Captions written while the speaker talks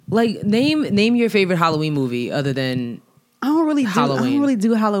Like, name your favorite Halloween movie other than Halloween. I don't really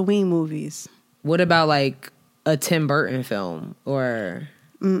do Halloween movies. What about like a Tim Burton film or?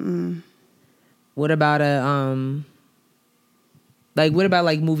 What about what about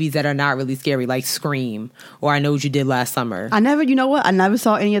like movies that are not really scary, like Scream or I Know What You Did Last Summer? I never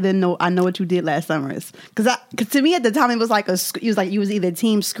saw any of the I Know What You Did Last Summer. Because to me at the time it was like you was either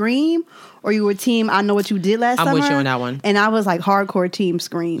team Scream or you were team I Know What You Did Last Summer. I'm with you on that one. And I was like hardcore team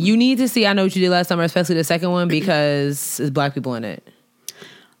Scream. You need to see I Know What You Did Last Summer, especially the second one, because there's black people in it.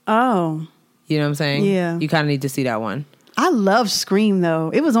 Oh. You know what I'm saying? Yeah. You kind of need to see that one. I love Scream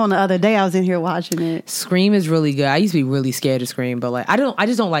though. It was on the other day. I was in here watching it. Scream is really good. I used to be really scared of Scream, but like I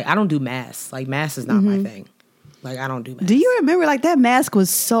don't do Mask. Like Mask is not my thing. Like I don't do Mask. Do you remember like that Mask was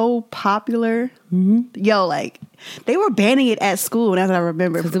so popular? Yo, like they were banning it at school. That's what I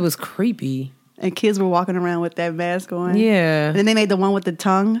remember because it was creepy and kids were walking around with that mask on. Yeah. And then they made the one with the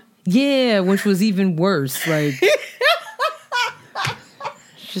tongue. Yeah, which was even worse. Like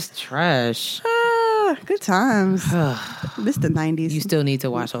just trash. Good times. This the 90s. You still need to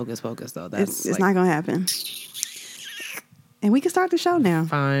watch Hocus Pocus though. It's not gonna happen. And we can start the show now.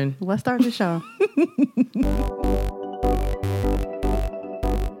 Fine. Let's start the show.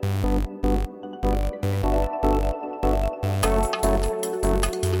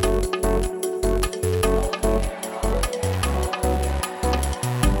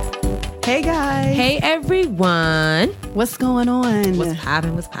 Hey guys. Hey everyone. What's going on?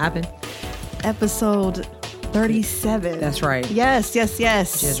 What's poppin'? Episode 37. That's right. Yes.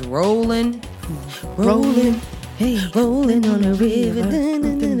 Just rolling. Hey, rolling on the river.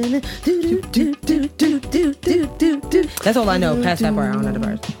 That's all I know. Past that part, I don't know the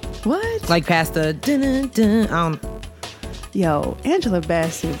part. What? Like past the Yo, Angela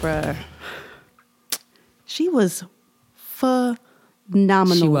Bassett, bruh. She was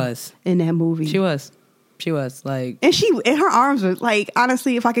phenomenal. She was in that movie. She was like, and her arms were like,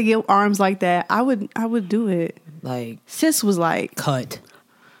 honestly, if I could get arms like that, I would do it. Like sis was like cut.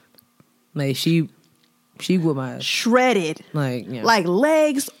 Like she with my shredded. Like yeah. Like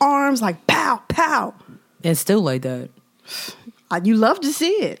legs, arms, like pow pow, and still like that. You love to see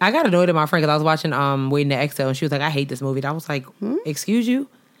it. I got annoyed at my friend because I was watching Waiting to Exhale, and she was like, "I hate this movie." And I was like, "Excuse you?"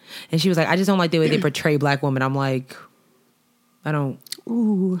 And she was like, "I just don't like the way they portray black women." I'm like, I don't.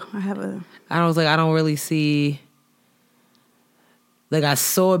 Ooh, I was like, I don't really see. Like I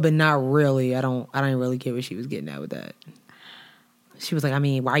saw it, but not really. I didn't really get what she was getting at with that. She was like, I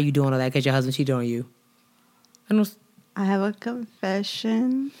mean, why are you doing all that? Because your husband cheated on you. I have a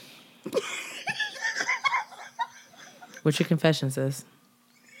confession. What's your confession, sis?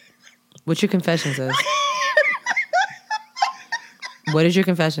 What's your confession, sis? What is your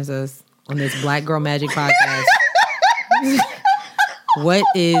confession, sis? On this Black Girl Magic podcast. What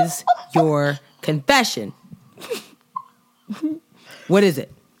is your confession? What is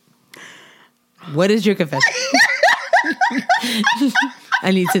it? What is your confession?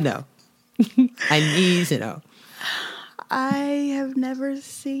 I need to know. I need to know. I have never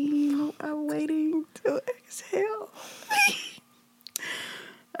seen Waiting to Exhale.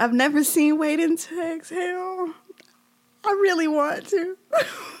 I've never seen Waiting to Exhale. I really want to.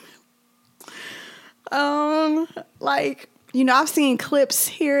 Like, you know, I've seen clips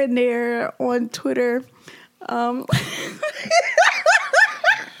here and there on Twitter. Oh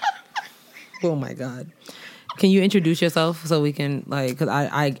my God. Can you introduce yourself so we can, like, because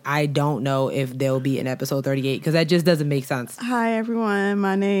I don't know if there'll be an episode 38 because that just doesn't make sense. Hi, everyone.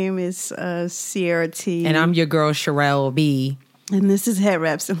 My name is Sierra T. And I'm your girl, Sherelle B. And this is Head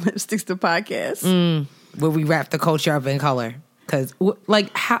Wraps and Lipsticks, the podcast. Where we wrap the culture up in color. Because,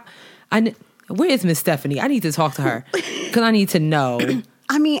 like, where is Miss Stephanie? I need to talk to her because I need to know.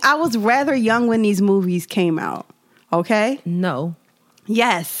 I mean, I was rather young when these movies came out. Okay? No.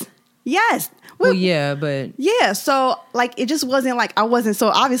 Yes. Well, yeah, but... Yeah, so, like, it just wasn't like I wasn't... So,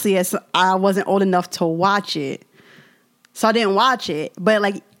 obviously, I wasn't old enough to watch it. So, I didn't watch it. But,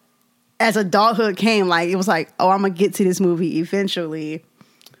 like, as adulthood came, like, it was like, oh, I'm going to get to this movie eventually.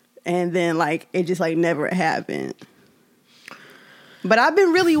 And then, like, it just, like, never happened. But I've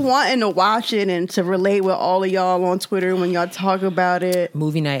been really wanting to watch it and to relate with all of y'all on Twitter when y'all talk about it.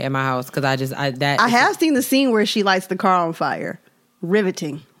 Movie night at my house, because I have seen the scene where she lights the car on fire.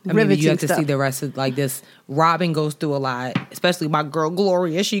 Riveting. I mean, you have to see the rest of, like, this. Robin goes through a lot, especially my girl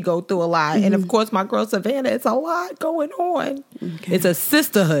Gloria. She go through a lot. And, of course, my girl Savannah. It's a lot going on. Okay. It's a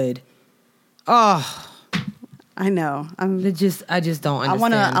sisterhood. Oh. I know. I just don't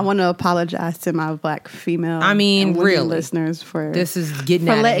understand. I want to apologize to my Black female. I mean, really, listeners for this is getting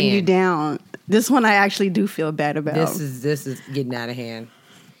out of hand. For letting you down. This one I actually do feel bad about. This is getting out of hand.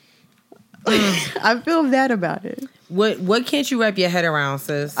 I feel bad about it. What can't you wrap your head around,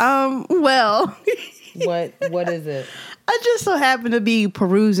 sis? Well, what is it? I just so happened to be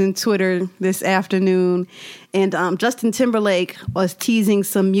perusing Twitter this afternoon, and Justin Timberlake was teasing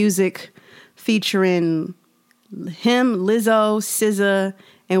some music featuring him, Lizzo, SZA,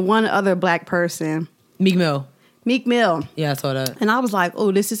 and one other black person. Meek Mill. Yeah, I saw that. And I was like,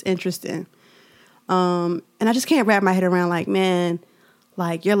 oh, this is interesting. And I just can't wrap my head around, like, man,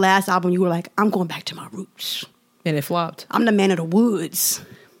 like your last album, you were like, I'm going back to my roots. And it flopped. I'm the man of the woods.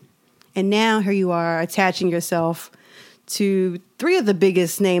 And now here you are attaching yourself to 3 of the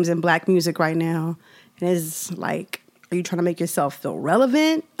biggest names in black music right now. And it's like, are you trying to make yourself feel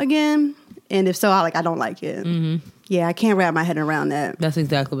relevant again? And if so, I don't like it. Mm-hmm. Yeah, I can't wrap my head around that. That's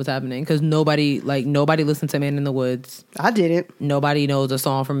exactly what's happening. Because nobody listened to Man in the Woods. I didn't. Nobody knows a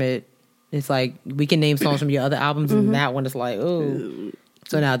song from it. It's like, we can name songs from your other albums, and that one is like, ooh.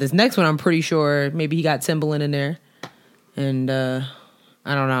 So now this next one, I'm pretty sure maybe he got Timbaland in there. And I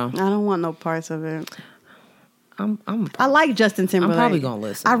don't know. I don't want no parts of it. I like Justin Timberlake. I'm probably gonna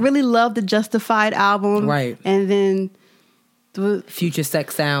listen. I really love the Justified album. Right. And then Future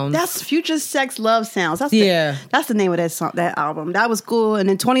Sex Sounds. That's Future Sex Love Sounds. That's that's the name of that song, that album. That was cool. And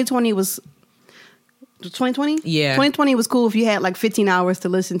then 2020 was 2020? Yeah. 2020 was cool if you had like 15 hours to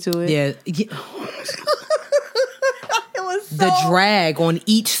listen to it. Yeah. It was so, the drag on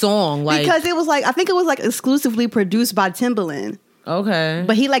each song, like, because it was like, I think it was like exclusively produced by Timbaland. Okay.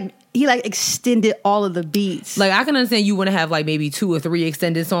 But he extended all of the beats. Like, I can understand you want to have like maybe 2 or 3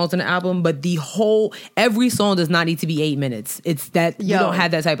 extended songs in an album, but every song does not need to be 8 minutes. It's that you don't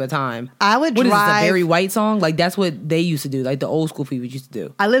have that type of time. I would What drive. Is this, a Barry White song? Like, that's what they used to do. Like, the old school people used to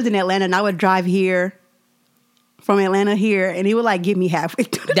do. I lived in Atlanta, and I would drive here from Atlanta here, and he would like get me halfway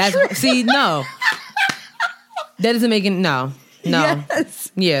through the trip. See, no. That doesn't make it, no.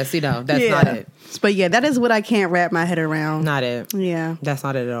 Yes. Yeah, see, no, that's not it. But yeah, that is what I can't wrap my head around. Not it. Yeah. That's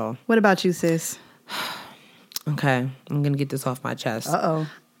not it at all. What about you, sis? Okay, I'm going to get this off my chest. Uh-oh.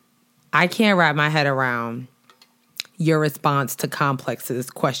 I can't wrap my head around your response to Complex's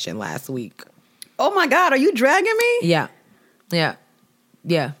question last week. Oh my God, are you dragging me? Yeah.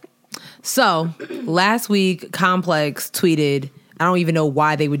 So, last week, Complex tweeted, I don't even know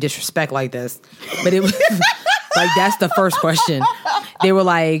why they would disrespect like this, but it was like, that's the first question. They were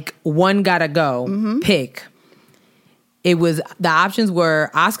like, one gotta go, pick. It was, the options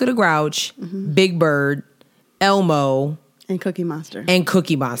were Oscar the Grouch, Big Bird, Elmo, and Cookie Monster.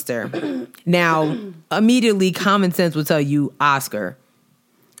 Now, immediately, common sense would tell you Oscar.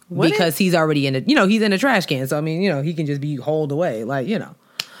 Because he's already in it, he's in a trash can. So, I mean, he can just be hauled away, like,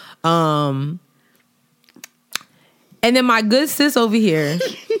 And then my good sis over here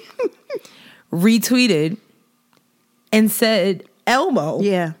retweeted and said Elmo.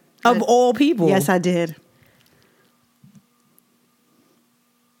 Yeah. Of all people. Yes, I did.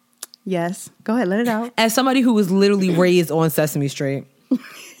 Yes. Go ahead, let it out. As somebody who was literally raised on Sesame Street.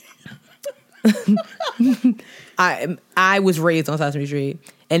 I was raised on Sesame Street,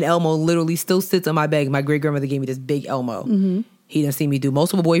 and Elmo literally still sits on my bed. My great grandmother gave me this big Elmo. He done seen me do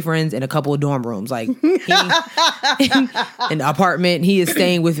multiple boyfriends and a couple of dorm rooms. Like, in the apartment, he is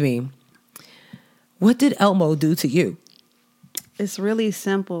staying with me. What did Elmo do to you? It's really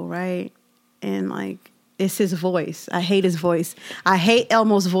simple, right? And like, it's his voice. I hate his voice. I hate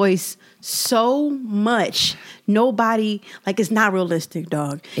Elmo's voice so much. Nobody, like, it's not realistic,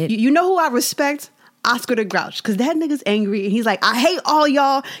 dog. You know who I respect? Oscar the Grouch, because that nigga's angry and he's like, I hate all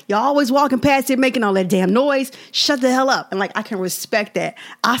y'all. Y'all always walking past here making all that damn noise. Shut the hell up. And like, I can respect that.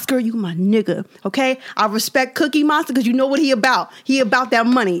 Oscar, you my nigga, okay? I respect Cookie Monster because you know what he about. He about that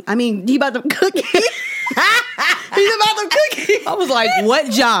money. I mean, he about them cookies. He's about them cookies. I was like, what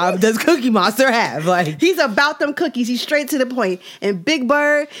job does Cookie Monster have? Like, he's about them cookies. He's straight to the point. And Big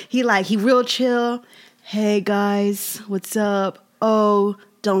Bird, he real chill. Hey guys, what's up? Oh,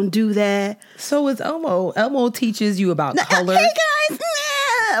 don't do that. So is Elmo. Elmo teaches you about colors. Hey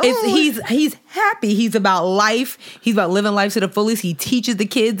guys, he's happy. He's about life. He's about living life to the fullest. He teaches the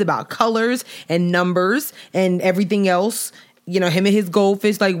kids about colors and numbers and everything else. Him and his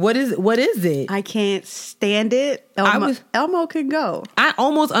goldfish. Like, what is it? I can't stand it. Elmo can go. I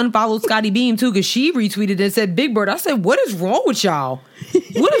almost unfollowed Scotty Beam too because she retweeted and said Big Bird. I said, what is wrong with y'all?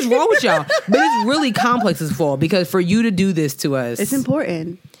 What is wrong with y'all? But it's really Complex's fault because for you to do this to us, it's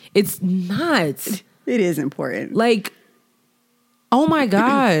important. It's not. It is important. Like, oh my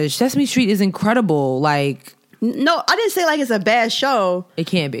gosh, Sesame Street is incredible. Like, no, I didn't say like it's a bad show. It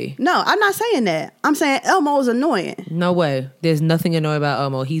can't be. No, I'm not saying that. I'm saying Elmo is annoying. No way. There's nothing annoying about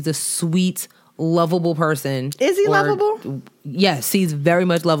Elmo. He's a sweet, lovable person. Is he lovable? Yes, he's very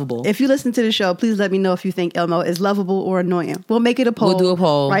much lovable. If you listen to the show, please let me know if you think Elmo is lovable or annoying. We'll make it a poll. We'll do a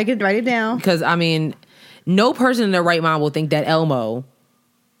poll. Write it down. Because, I mean, no person in their right mind will think that Elmo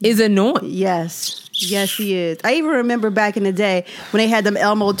is annoying. Yes, he is. I even remember back in the day when they had them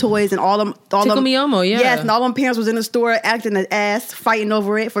Elmo toys and all them Tickle Me Elmo, yeah. Yes, and all them parents was in the store acting an ass, fighting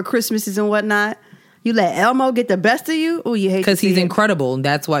over it for Christmases and whatnot. You let Elmo get the best of you? Oh, you hate because he's incredible.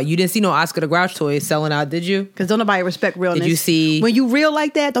 That's why you didn't see no Oscar the Grouch toys selling out, did you? Because don't nobody respect realness. Did you see when you real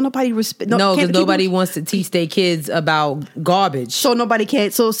like that? Don't nobody respect. No, because nobody wants to teach their kids about garbage. So nobody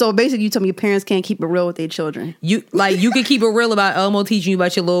can't. So basically, you tell me your parents can't keep it real with their children. You can keep it real about Elmo teaching you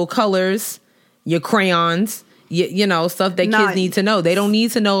about your little colors, your crayons. You know, stuff that kids need to know. They don't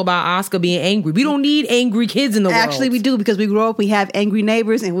need to know about Oscar being angry. We don't need angry kids in the world. Actually, we do, because we grow up, we have angry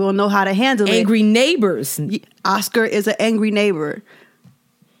neighbors, and we'll know how to handle it. Angry neighbors. Oscar is an angry neighbor.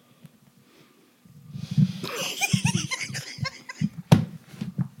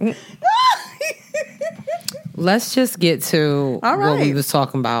 Let's just get to what we was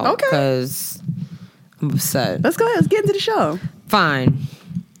talking about. Okay. Because I'm upset. Let's go ahead. Let's get into the show. Fine.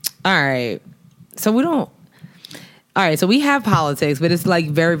 All right. So we have politics, but it's like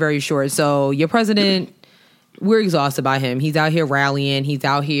very, very short. So your president, we're exhausted by him. He's out here rallying. He's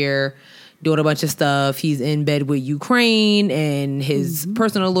out here doing a bunch of stuff. He's in bed with Ukraine, and his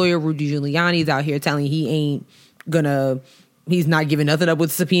personal lawyer, Rudy Giuliani, is out here telling he's not giving nothing up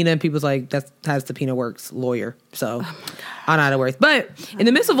with subpoena. And people's like, that's how subpoena works, lawyer. So I don't know how it works. But in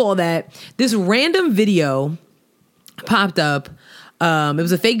the midst of all that, this random video popped up. It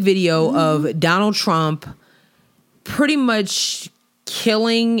was a fake video of Donald Trump pretty much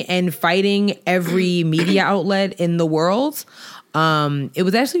killing and fighting every media outlet in the world. It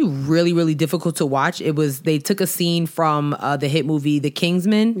was actually really, really difficult to watch. They took a scene from the hit movie The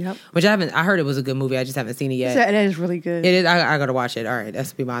Kingsman, which I heard it was a good movie. I just haven't seen it yet. It is really good. It is. I gotta watch it. All right,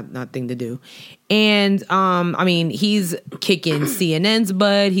 that's be my thing to do. And I mean, he's kicking CNN's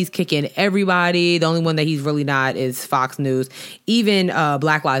butt. He's kicking everybody. The only one that he's really not is Fox News. Even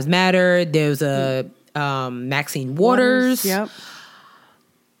Black Lives Matter. There's a Maxine Waters. Yep.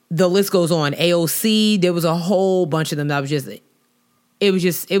 The list goes on. AOC. There was a whole bunch of them that was just. It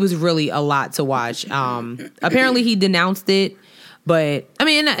was really a lot to watch. Apparently he denounced it, but I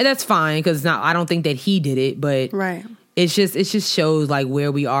mean that's fine because I don't think that he did it, but right. It just shows like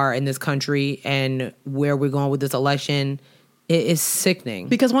where we are in this country and where we're going with this election. It is sickening.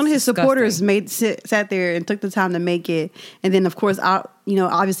 Because one of his supporters sat there and took the time to make it, and then of course,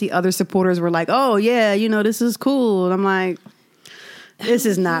 obviously other supporters were like, "Oh yeah, this is cool." And I'm like, "This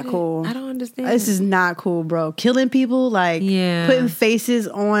is not cool. I don't understand. This is not cool, bro. Killing people, like putting faces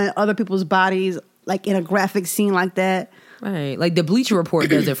on other people's bodies, like in a graphic scene like that." Right, like the Bleacher Report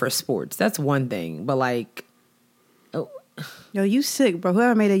does it for sports. That's one thing, but like, yo, you sick, bro.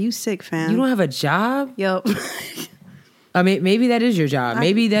 Whoever made it, you sick, fam. You don't have a job, yo. I mean, maybe that is your job.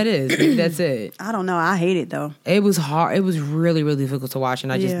 Maybe that's it. I don't know. I hate it though. It was hard. It was really, really difficult to watch,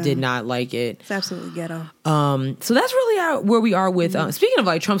 and I just did not like it. It's absolutely ghetto. So that's really where we are with. Speaking of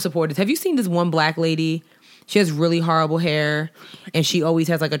like Trump supporters, have you seen this one black lady? She has really horrible hair, and she always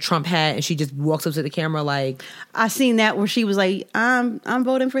has like a Trump hat, and she just walks up to the camera like. I seen that where she was like, "I'm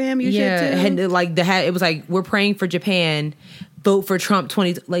voting for him." You should too. And like the hat, it was like, "We're praying for Japan." Vote for Trump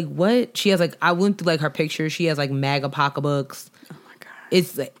 20. Like what? She has like, I went through like her pictures. She has like MAGA pocketbooks. Oh my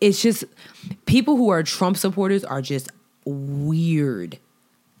God. It's just people who are Trump supporters are just weird.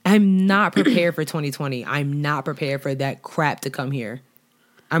 I'm not prepared for 2020. I'm not prepared for that crap to come here.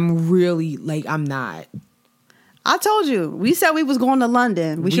 I'm really I'm not. I told you. We said we was going to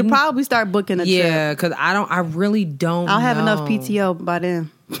London. We should probably start booking a trip. Yeah, because I really don't I'll have enough PTO by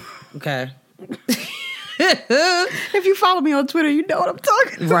then. Okay. If you follow me on Twitter, you know what I'm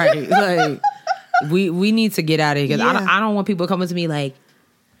talking about. Right. Like we need to get out of here because I don't want people coming to me like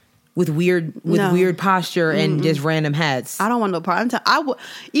with weird posture and just random hats. I don't want no problem.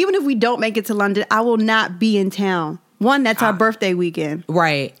 Even if we don't make it to London, I will not be in town. One, that's our birthday weekend.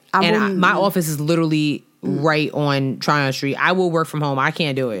 Right. My office is literally right on Tryon Street. I will work from home. I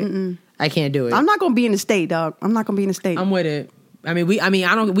can't do it. I can't do it. I'm not going to be in the state, dog. I'm not going to be in the state. I'm with it. I mean, we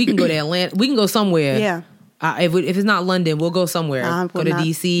can go to Atlanta. We can go somewhere. Yeah. If it's not London, we'll go somewhere. Go to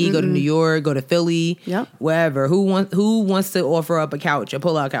DC, go to New York, go to Philly, wherever. Who wants to offer up a couch, a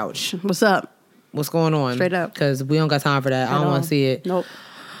pull-out couch? What's up? What's going on? Straight up. Because we don't got time for that. I don't want to see it. Nope.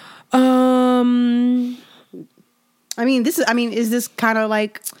 Is this kind of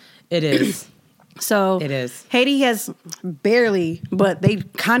like... It is. So it is. Haiti has barely, but they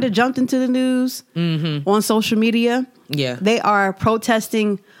kind of jumped into the news on social media. Yeah. They are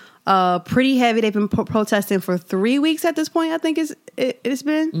protesting pretty heavy. They've been protesting for 3 weeks at this point, I think it's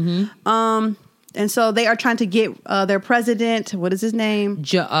been. Mm-hmm. And so they are trying to get their president, what is his name?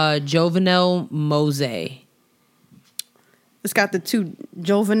 Jovenel Moise. It's got the two,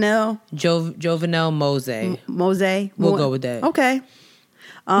 Jovenel. Jovenel Moise. Mose. We'll go with that. Okay.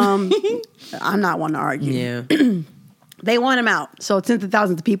 I'm not one to argue. Yeah. They want him out. So tens of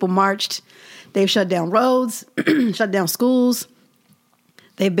thousands of people marched. They've shut down roads, shut down schools.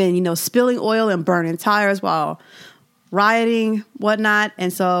 They've been, spilling oil and burning tires while rioting, whatnot.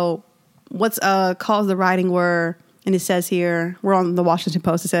 And so what's caused the rioting were, and it says here, we're on the Washington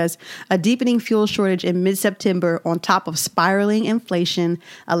Post, it says, a deepening fuel shortage in mid-September on top of spiraling inflation,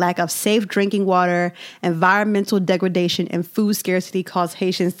 a lack of safe drinking water, environmental degradation, and food scarcity caused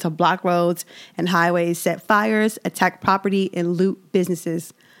Haitians to block roads and highways, set fires, attack property, and loot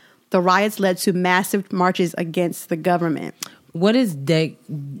businesses. The riots led to massive marches against the government. What is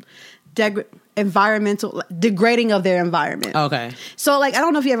environmental degrading of their environment? Okay. So I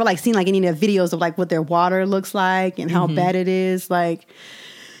don't know if you ever seen any of the videos of what their water looks like and how bad it is.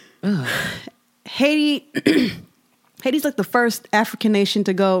 Haiti Haiti's the first African nation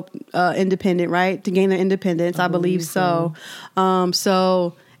to go independent, right? To gain their independence, I believe so.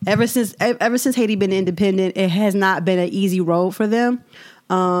 So ever since Haiti been independent, it has not been an easy road for them.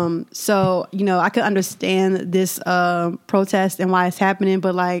 So I could understand this protest and why it's happening,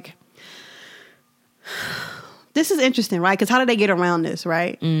 but this is interesting, right? Because how do they get around this,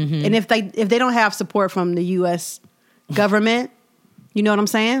 right? Mm-hmm. And if they don't have support from the U.S. government, you know what I'm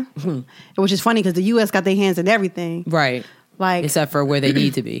saying? Mm-hmm. Which is funny because the U.S. got their hands in everything, right? Except for where they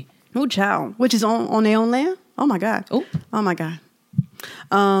need to be. Oh, child, which is on their own land. Oh my God. Oh my God.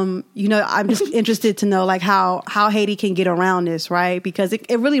 I'm just interested to know how Haiti can get around this, right? Because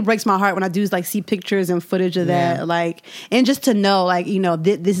it really breaks my heart when I do see pictures and footage of that, and just to know,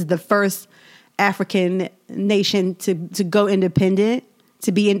 this is the first African nation to go independent,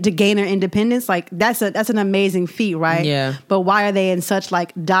 to gain their independence. That's an amazing feat, right? Yeah. But why are they in such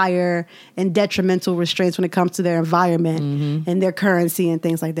dire and detrimental restraints when it comes to their environment and their currency and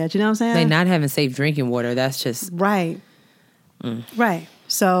things like that? You know what I'm saying? They not having safe drinking water. That's just right. Right.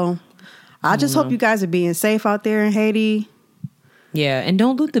 So I just hope you guys are being safe out there in Haiti. Yeah, and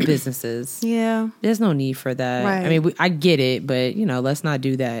don't loot the businesses. Yeah. There's no need for that. Right. I mean, I get it, but, let's not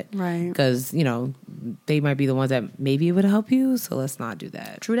do that. Right. Because, they might be the ones that maybe would help you, so let's not do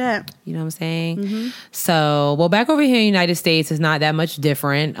that. True that. You know what I'm saying? Mm-hmm. So, back over here in the United States, it's not that much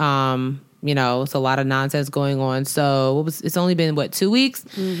different. It's a lot of nonsense going on. So it's only been 2 weeks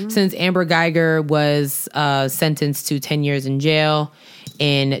since Amber Geiger was sentenced to 10 years in jail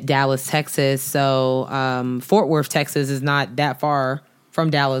in Dallas, Texas. So Fort Worth, Texas is not that far from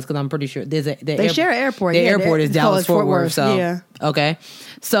Dallas because I'm pretty sure they share an airport. The airport is Dallas Fort Worth. So yeah. Okay.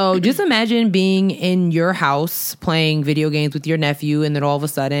 So just imagine being in your house playing video games with your nephew, and then all of a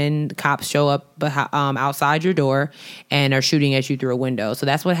sudden the cops show up outside your door and are shooting at you through a window. So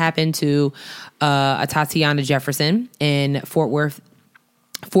that's what happened to Tatiana Jefferson in Fort Worth,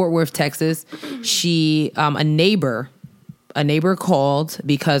 Texas. She a neighbor called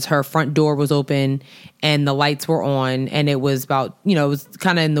because her front door was open and the lights were on, and it was about, it was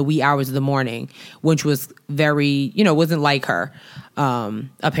kind of in the wee hours of the morning, which was very, wasn't like her,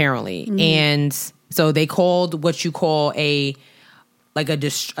 apparently. Mm-hmm. And so they called what you call a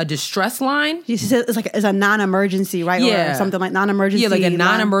distress line. You said it's a non-emergency, right? Yeah. Or something like non-emergency. Yeah, like a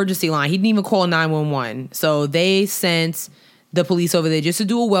non-emergency line. He didn't even call 911. So they sent the police over there just to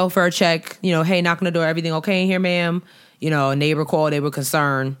do a welfare check. Hey, knock on the door. Everything okay in here, ma'am? A neighbor called. They were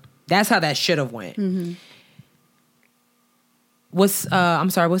concerned. That's how that should have went. Mm-hmm. What's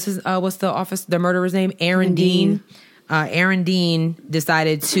the murderer's name? Aaron Dean. Aaron Dean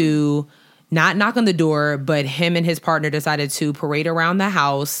decided to not knock on the door, but him and his partner decided to parade around the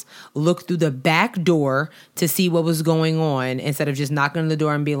house, look through the back door to see what was going on, instead of just knocking on the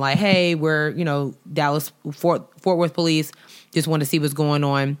door and being like, hey, we're, Dallas Fort Worth police, just want to see what's going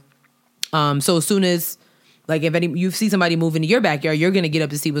on. So as soon as if you see somebody move into your backyard, you're going to get up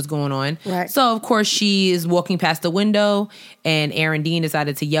to see what's going on. Right. So, of course, she is walking past the window, and Aaron Dean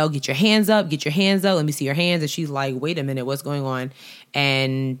decided to yell, get your hands up, let me see your hands. And she's like, wait a minute, what's going on?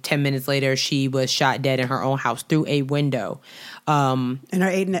 And 10 minutes later, she was shot dead in her own house through a window. And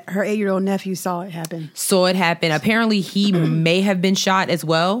her 8-year-old nephew saw it happen. Apparently, he may have been shot as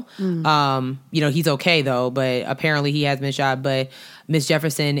well. He's okay, though, but apparently he has been shot. But Miss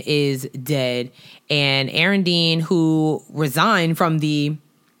Jefferson is dead. And Aaron Dean, who resigned from the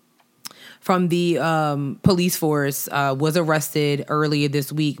from the police force was arrested earlier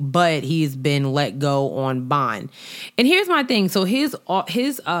this week, but he's been let go on bond. And here's my thing. So his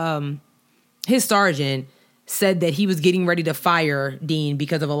sergeant said that he was getting ready to fire Dean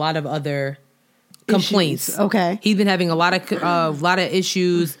because of a lot of other complaints. Issues. Okay. He's been having a lot of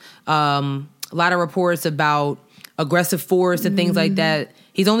issues, a lot of reports about aggressive force and things like that.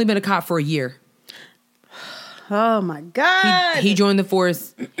 He's only been a cop for a year. Oh my God. He joined the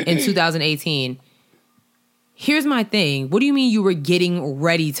force in 2018. Here's my thing. What do you mean you were getting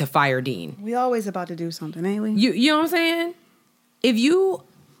ready to fire Dean? We always about to do something, ain't we? You know what I'm saying?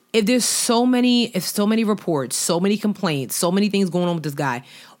 If there's so many reports, so many complaints, so many things going on with this guy,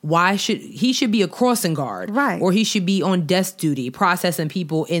 he should be a crossing guard, right? Or he should be on desk duty, processing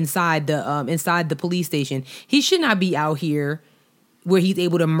people inside the police station. He should not be out here where he's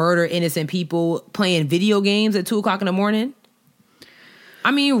able to murder innocent people playing video games at 2:00 in the morning.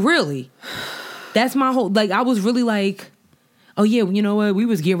 I mean, really, that's my whole, like, I was really like, oh yeah, you know what? We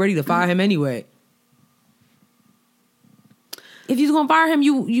was getting ready to fire him anyway. If you was gonna fire him,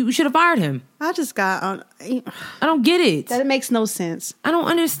 you should have fired him. I just got I don't get it. That makes no sense. I don't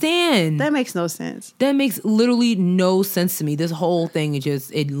understand. That makes no sense. That makes literally no sense to me. This whole thing,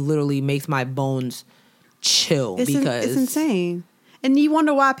 it literally makes my bones chill because it's insane. And you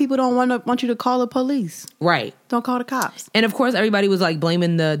wonder why people don't want you to call the police. Right. Don't call the cops. And of course, everybody was like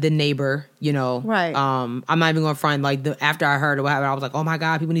blaming the neighbor, you know. Right. I'm not even going to front. Like, after I heard what happened, I was like, oh my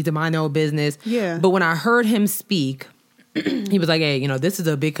God, people need to mind their own business. Yeah. But when I heard him speak, he was like, hey, you know, this is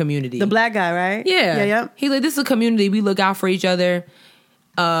a big community. The black guy, right? Yeah. Yeah. He's like, this is a community. We look out for each other.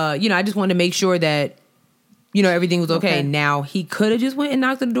 You know, I just wanted to make sure that, you know, everything was okay. Now, he could have just went and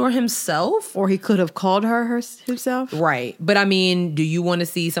knocked on the door himself. Or he could have called himself. Right. But I mean, do you want to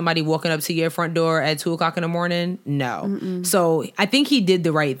see somebody walking up to your front door at 2:00 in the morning? No. Mm-mm. So I think he did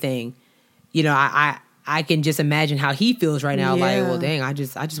the right thing. You know, I can just imagine how he feels right now. Yeah. Like, well, dang, I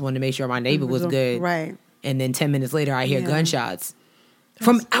just wanted to make sure my neighbor was good. Right. And then 10 minutes later, I hear gunshots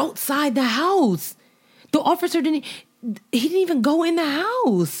from outside the house. The officer didn't even go in the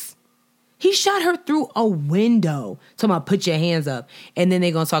house. He shot her through a window. Talking about put your hands up. And then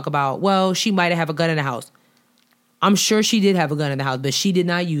they're going to talk about, well, she might have a gun in the house. I'm sure she did have a gun in the house, but she did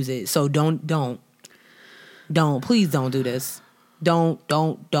not use it. So don't. Please don't do this. Don't.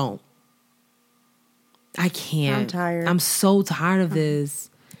 I can't. I'm tired. I'm so tired of this.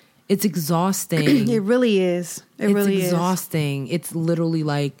 It's exhausting. It really is. It's exhausting. It's literally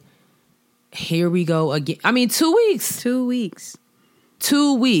like, here we go again. I mean, 2 weeks. 2 weeks.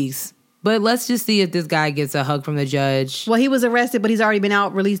 2 weeks. But let's just see if this guy gets a hug from the judge. Well, he was arrested, but he's already been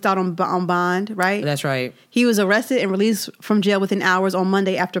released out on bond, right? That's right. He was arrested and released from jail within hours on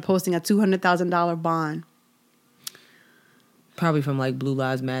Monday after posting a $200,000 bond. Probably from like Blue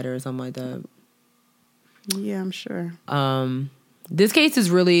Lives Matter or something like that. Yeah, I'm sure. This case is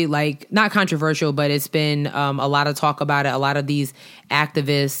really like not controversial, but it's been a lot of talk about it. A lot of these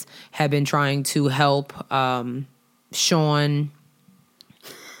activists have been trying to help Shaun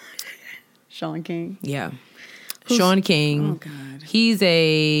King. Yeah. Shaun King. Oh, God. He's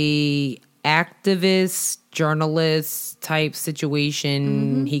a activist, journalist type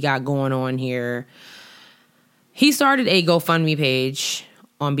situation he got going on here. He started a GoFundMe page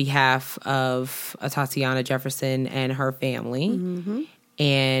on behalf of Tatiana Jefferson and her family. Mm-hmm.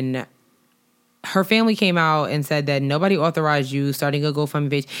 And her family came out and said that nobody authorized you starting a GoFundMe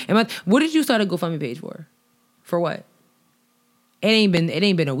page. And what did you start a GoFundMe page for? For what? It ain't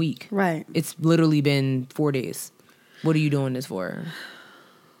been a week. Right. It's literally been 4 days. What are you doing this for?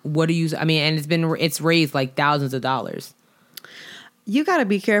 And it's raised like thousands of dollars. You got to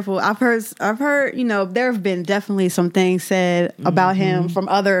be careful. I've heard, you know, there have been definitely some things said about him from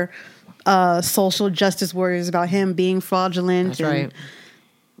other social justice warriors about him being fraudulent. That's right.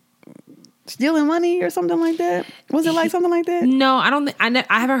 Stealing money or something like that. Was it like something like that? No, I don't.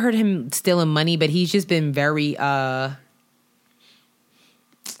 I haven't heard him stealing money, but he's just been very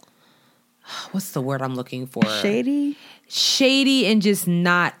what's the word I'm looking for? Shady and just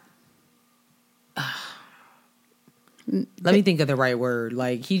not. Let me think of the right word.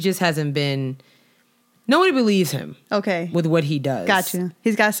 Like, he just hasn't been. Nobody believes him. Okay. With what he does. Gotcha.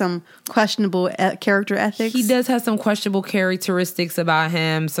 He's got some questionable character ethics. He does have some questionable characteristics about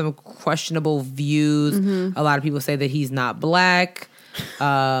him, some questionable views. Mm-hmm. A lot of people say that he's not black.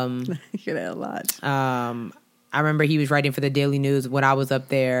 I hear that a lot. I remember he was writing for the Daily News when I was up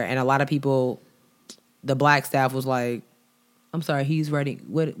there, and a lot of people, the black staff was like, I'm sorry, he's writing,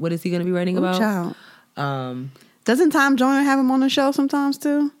 what is he going to be writing about? Child. Doesn't Tom Joyner have him on the show sometimes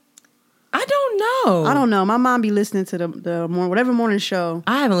too? I don't know. I don't know. My mom be listening to the whatever morning show.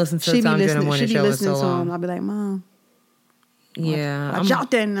 I haven't listened to the Tom Jordan morning show in so long. I'll be like, Mom. Yeah, I'm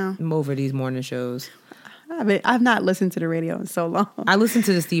out there now. I'm over these morning shows. I've not listened to the radio in so long. I listen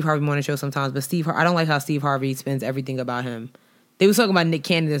to the Steve Harvey morning show sometimes, but I don't like how Steve Harvey spins everything about him. They was talking about Nick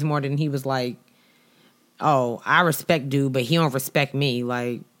Cannon this morning, and he was like, "Oh, I respect dude, but he don't respect me."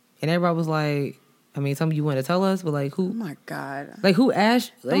 Like, and everybody was like, "I mean, something you want to tell us?" But like, who? Oh my God! Like, who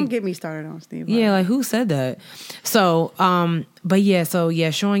asked? Like, don't get me started on Steve Harvey. Yeah, like who said that? So, but yeah,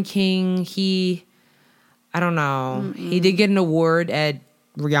 Sean King, I don't know. He did get an award at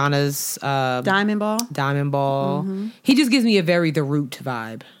Rihanna's Diamond Ball. Mm-hmm. He just gives me a very The Root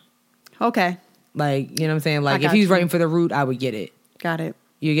vibe. Okay. Like, you know what I'm saying? Like, if he was writing for The Root, I would get it. Got it.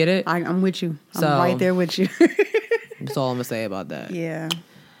 You get it? I'm with you. I'm right there with you. That's all I'm gonna say about that. Yeah.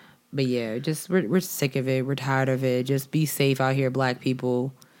 But yeah, just we're sick of it. We're tired of it. Just be safe out here, Black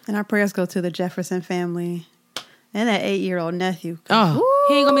people. And our prayers go to the Jefferson family and that 8-year-old nephew. Oh, woo,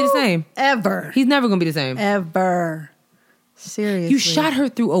 he ain't gonna be the same ever. He's never gonna be the same ever. Seriously, you shot her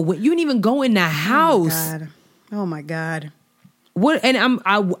through a window. You didn't even go in the house. Oh my God. What? And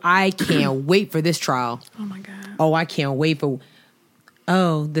I can't wait for this trial. Oh my God. Oh, I can't wait for.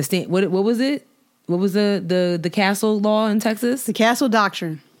 Oh, what was it? What was the castle law in Texas? The castle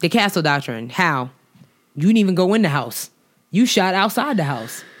doctrine. The castle doctrine. How? You didn't even go in the house. You shot outside the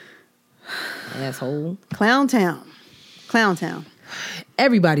house. Asshole. Clown town.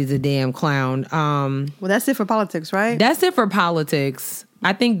 Everybody's a damn clown. Well, that's it for politics, right? That's it for politics.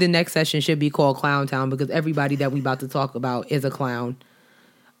 I think the next session should be called Clown Town because everybody that we about to talk about is a clown.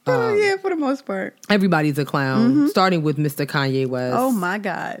 Yeah, for the most part. Everybody's a clown, starting with Mr. Kanye West. Oh my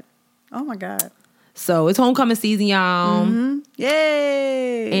God. So it's homecoming season, y'all. Mm-hmm.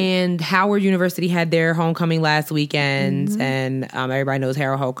 Yay! And Howard University had their homecoming last weekend, and everybody knows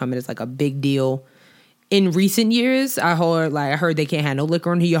Howard homecoming is like a big deal. In recent years, I heard they can't have no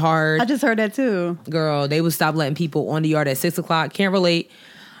liquor in the yard. I just heard that too. Girl, they would stop letting people on the yard at 6:00. Can't relate.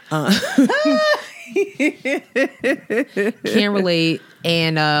 Can't relate.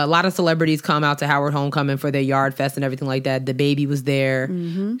 And a lot of celebrities come out to Howard Homecoming for their yard fest and everything like that. The baby was there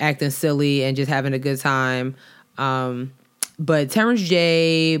acting silly and just having a good time. But Terrence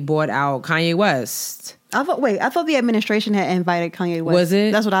J bought out Kanye West. I thought the administration had invited Kanye West. Was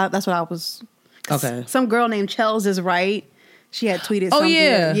it? That's what I was. Okay. Some girl named Chels is right. She had tweeted something.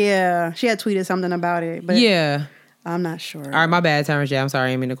 Yeah. Yeah. She had tweeted something about it. But yeah. I'm not sure. All right, my bad, Terrence J. I'm sorry,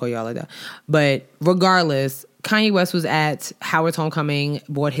 I didn't mean to call y'all like that. But regardless, Kanye West was at Howard's homecoming,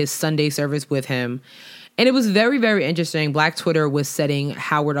 bought his Sunday service with him. And it was very, very interesting. Black Twitter was setting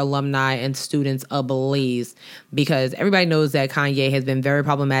Howard alumni and students ablaze because everybody knows that Kanye has been very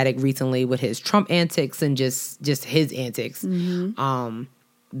problematic recently with his Trump antics and just his antics.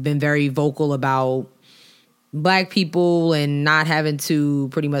 Been very vocal about Black people and not having to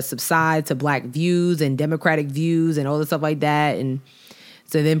pretty much subside to Black views and Democratic views and all the stuff like that. And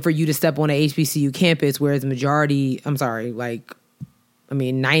so then for you to step on a HBCU campus, whereas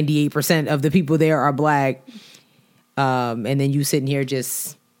 98% of the people there are Black, and then you sitting here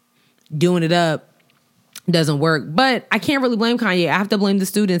just doing it up, doesn't work. But I can't really blame Kanye. I have to blame the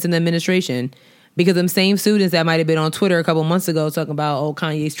students and the administration because them same students that might have been on Twitter a couple months ago talking about, oh,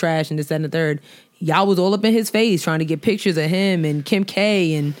 Kanye's trash and this, that, and the third, y'all was all up in his face trying to get pictures of him and Kim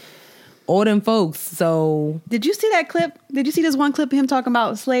K and all them folks. So did you see that clip? Did you see this one clip of him talking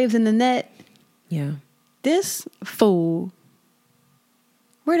about slaves in the net? Yeah. This fool.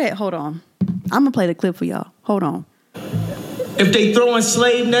 Hold on. I'm gonna play the clip for y'all. Hold on. If they throwing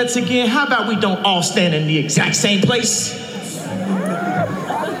slave nets again, how about we don't all stand in the exact same place?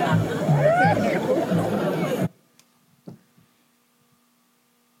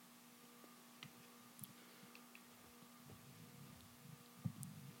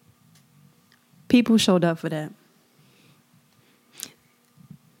 People showed up for that.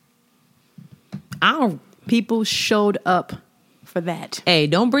 People showed up for that. Hey,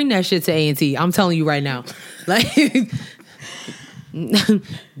 don't bring that shit to A&T. I'm telling you right now. Like,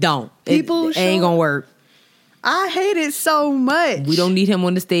 don't. It ain't gonna work. I hate it so much. We don't need him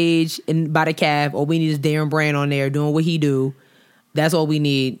on the stage and by the calf. All we need is Darren Brand on there doing what he do. That's all we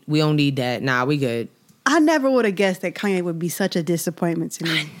need. We don't need that. Nah, we good. I never would have guessed that Kanye would be such a disappointment to me.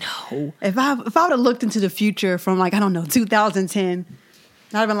 I know. If I would have looked into the future from 2010,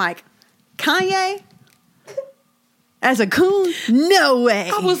 I'd have been like, Kanye as a coon? No way.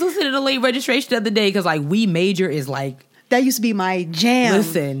 I was listening to Late Registration the other day because We Major is that used to be my jam.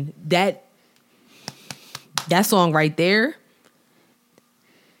 Listen, that song right there.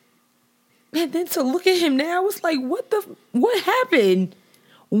 And then to look at him now, it's what happened?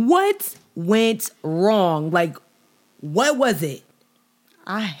 What went wrong? Like, what was it?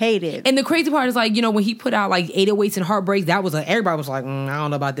 I hate it. And the crazy part is, like, you know, when he put out like 808s and Heartbreaks, that was everybody was like, I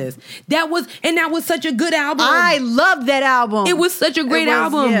don't know about this. That was such a good album. I loved that album. It was such a great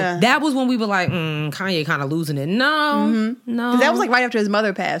album. Yeah. That was when we were like, Kanye kind of losing it. No. Because that was like right after his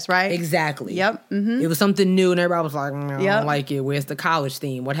mother passed, right? Exactly. Yep. It was something new, and everybody was like, I Yep. don't like it. Where's the college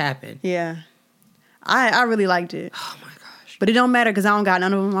theme? What happened? Yeah. I really liked it. Oh my gosh. But it don't matter because I don't got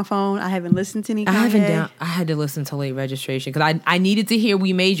none of them on my phone. I haven't listened to any Kanye. I had to listen to Late Registration because I needed to hear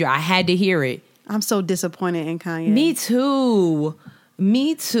We Major. I had to hear it. I'm so disappointed in Kanye.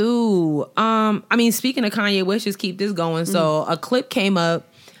 Me too. I mean, speaking of Kanye, let's just keep this going. So a clip came up.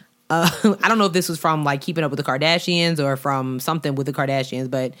 I don't know if this was from like Keeping Up with the Kardashians or from something with the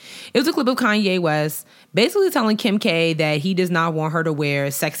Kardashians, but it was a clip of Kanye West basically telling Kim K that he does not want her to wear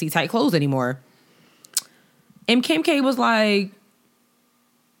sexy tight clothes anymore. And Kim K was like,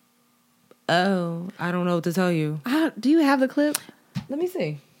 oh, I don't know what to tell you. Do you have the clip? Let me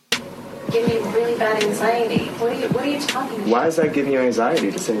see. Give me really bad anxiety. What are you talking about? Why is that giving you anxiety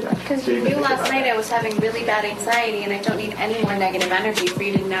to say that? Because you knew last night I was having really bad anxiety, and I don't need any more negative energy for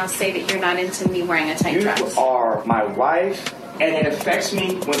you to now say that you're not into me wearing a tight You dress. are my wife, and it affects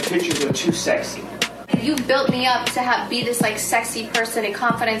me when pictures are too sexy. You built me up to be this like sexy person and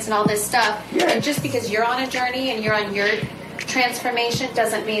confidence and all this stuff. Yeah. And just because you're on a journey and you're on your transformation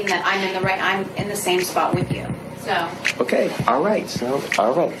doesn't mean that I'm in the same spot with you. So Okay, all right,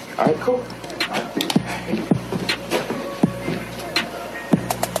 cool.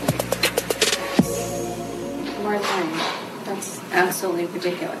 more time. That's absolutely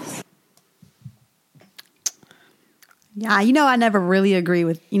ridiculous. Yeah, I never really agree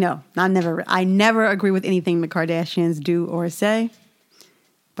with, I never agree with anything the Kardashians do or say.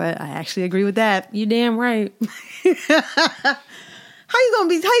 But I actually agree with that. You damn right. How you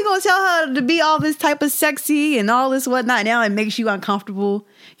gonna tell her to be all this type of sexy and all this whatnot? Now it makes you uncomfortable.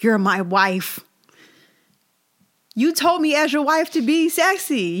 You're my wife. You told me as your wife to be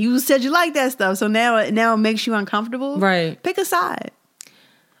sexy. You said you like that stuff. So now it makes you uncomfortable. Right. Pick a side.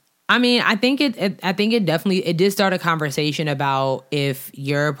 I mean, I think it definitely did start a conversation about if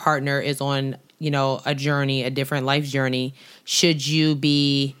your partner is on, a journey, a different life journey, should you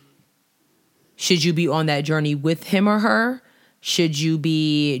be on that journey with him or her? Should you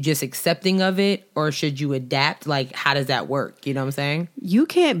be just accepting of it, or should you adapt? Like, how does that work? You know what I'm saying? You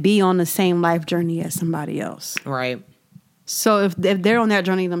can't be on the same life journey as somebody else. Right. So if they're on that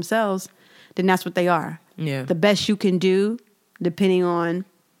journey themselves, then that's what they are. Yeah. The best you can do, depending on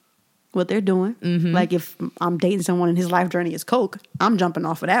what they're doing. Mm-hmm. Like if I'm dating someone and his life journey is coke, I'm jumping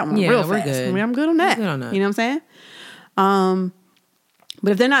off of that one real we're fast. good. I mean, I'm good on that. We're good on that. You know what I'm saying?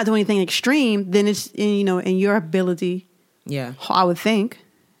 But if they're not doing anything extreme, then it's in your ability, Yeah. I would think,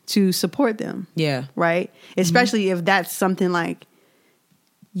 to support them. Yeah. Right? Especially if that's something like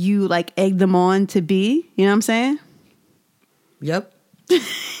you like egg them on to be. You know what I'm saying? Yep.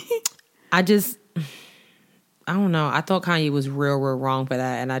 I don't know. I thought Kanye was real wrong for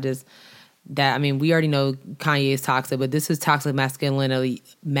that. And we already know Kanye is toxic, but this is toxic masculinity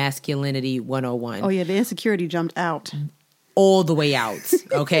 101. Oh yeah, the insecurity jumped out. All the way out.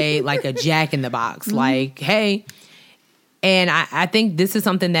 Okay. Like a jack in the box. Mm-hmm. Like, hey. And I think this is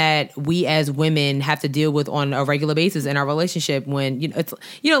something that we as women have to deal with on a regular basis in our relationship when, it's,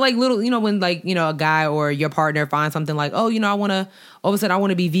 like little, when like, a guy or your partner finds something like, oh, I want to, all of a sudden I want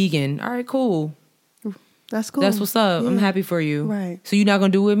to be vegan. All right, cool. That's cool. That's what's up. Yeah. I'm happy for you. Right. So you're not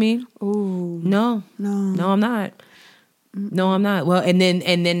going to do it with me? Ooh. No, No. I'm not. No, I'm not. Well, and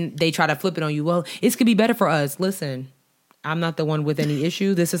then they try to flip it on you. Well, it could be better for us. Listen, I'm not the one with any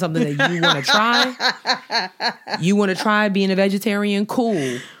issue. This is something that you want to try. You want to try being a vegetarian?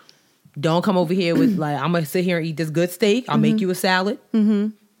 Cool. Don't come over here with like, I'm going to sit here and eat this good steak. I'll make you a salad.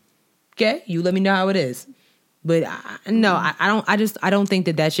 Mm-hmm. Okay? You let me know how it is. But I don't think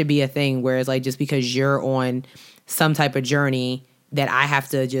that should be a thing where it's like just because you're on some type of journey that I have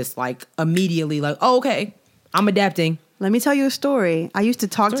to just like immediately like, oh, okay, I'm adapting. Let me tell you a story. I used to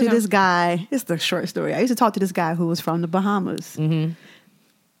talk to this guy. It's the short story. I used to talk to this guy who was from the Bahamas. Mm-hmm.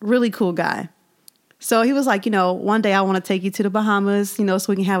 Really cool guy. So he was like, one day I want to take you to the Bahamas, so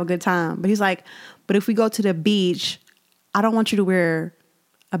we can have a good time. But he's like, but if we go to the beach, I don't want you to wear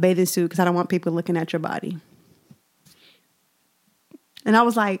a bathing suit because I don't want people looking at your body. And I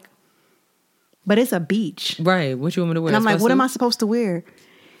was like, but it's a beach. Right. What you want me to wear? And I'm like, what am I supposed to wear?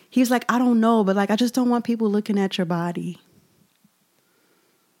 He was like, I don't know, but like, I just don't want people looking at your body.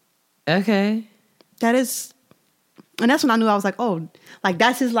 Okay. That is And that's when I knew I was like, oh, like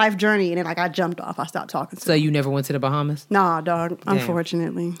that's his life journey. And then like I jumped off. I stopped talking to So him. you never went to the Bahamas? Nah, dog.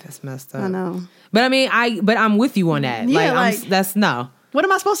 Unfortunately. That's messed up. I know. But I mean, I'm with you on that. Yeah, That's no. What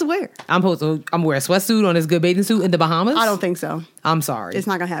am I supposed to wear? I'm wear a sweatsuit on this good bathing suit in the Bahamas? I don't think so. I'm sorry. It's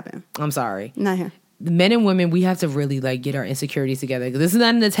not going to happen. I'm sorry. Not here. Men and women, we have to really like get our insecurities together. Because this is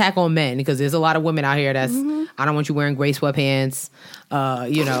not an attack on men. Because there's a lot of women out here that's I don't want you wearing gray sweatpants.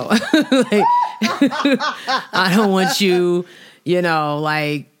 You know, like, I don't want you. You know,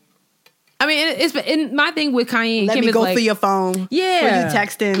 like. I mean, it's my thing with Kanye and Let Kim me is go like, through your phone. Yeah, When you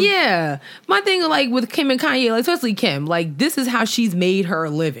texting. Yeah, my thing like with Kim and Kanye, like, especially Kim, like this is how she's made her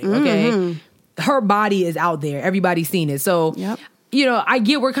living. Okay, her body is out there. Everybody's seen it. So. Yep. You know, I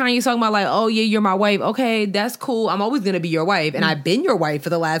get where Kanye's talking about like, oh yeah, you're my wife. Okay, that's cool. I'm always gonna be your wife, and I've been your wife for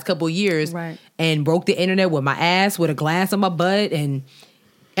the last couple of years, right? And broke the internet with my ass, with a glass on my butt, and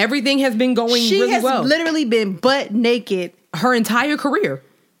everything has been going really well. She has literally been butt naked her entire career.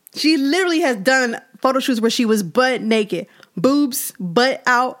 She literally has done photo shoots where she was butt naked, boobs, butt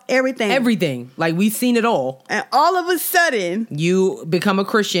out, everything, everything. Like we've seen it all, and all of a sudden, you become a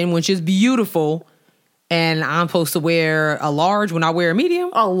Christian, which is beautiful. And I'm supposed to wear a large when I wear a medium?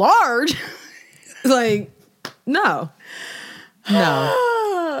 A large? Like, no.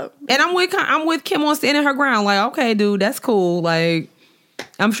 And I'm with Kim on standing her ground. Like, okay, dude, that's cool. Like,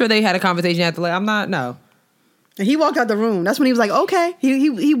 I'm sure they had a conversation after. Like, I'm not. No. And he walked out the room. That's when he was like, okay.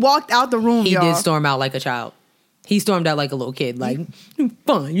 He walked out the room. He did storm out like a child. He stormed out like a little kid. Like,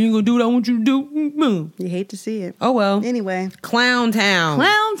 fine, you ain't gonna do what I want you to do. You hate to see it. Oh well. Anyway, Clown Town.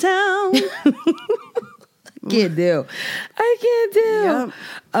 Can't do. I can't do.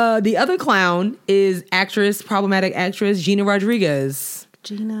 Yep. The other clown is problematic actress Gina Rodriguez.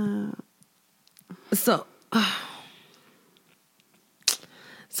 Gina. So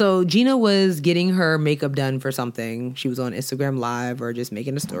Gina was getting her makeup done for something. She was on Instagram Live or just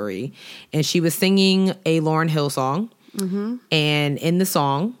making a story, and she was singing a Lauryn Hill song. Mm-hmm. And in the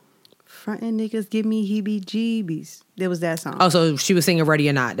song, "Frontin' niggas give me heebie-jeebies." There was that song. Oh, so she was singing "Ready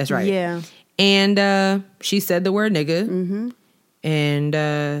or Not." That's right. Yeah. And she said the word nigga. Mm-hmm.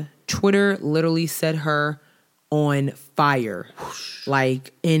 And Twitter literally set her on fire.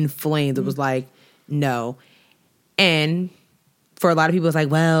 Like in flames. It was like, no. And for a lot of people, it's like,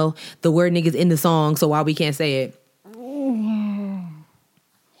 well, the word nigga's in the song, so why we can't say it?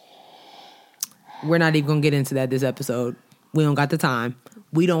 We're not even going to get into that this episode. We don't got the time.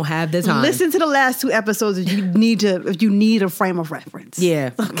 We don't have the time. Listen to the last 2 episodes if you need a frame of reference.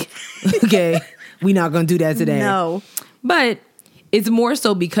 Yeah. Okay. We're not going to do that today. No. But it's more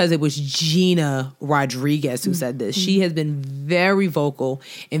so because it was Gina Rodriguez who said this. She has been very vocal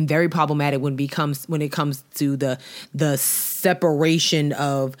and very problematic when it comes to the separation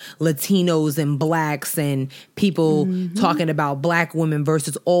of Latinos and blacks and people talking about black women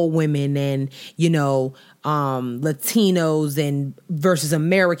versus all women and, you know, Latinos and versus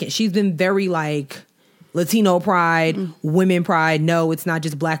American. She's been very like Latino pride, women pride. No, it's not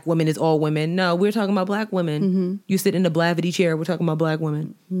just black women, it's all women. No, we're talking about black women. You sit in the Blavity chair, we're talking about black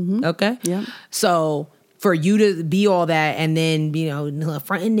women. Okay? Yeah. So for you to be all that and then, you know,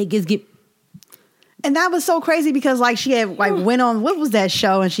 frontin' niggas get... And that was so crazy because like she had like went on, what was that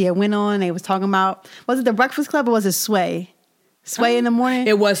show? And she had went on, they was talking about, was it The Breakfast Club or was it Sway? Sway in the morning?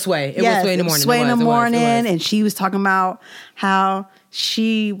 It was Sway. It was Sway in the morning. Sway in the morning. And she was talking about how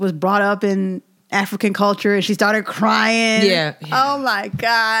she was brought up in African culture and she started crying. Yeah. Oh my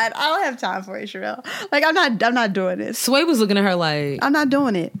God. I don't have time for it, Sherelle. Like I'm not doing this. Sway was looking at her like... I'm not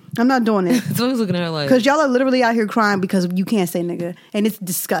doing it. Sway was looking at her like... Because y'all are literally out here crying because you can't say nigga. And it's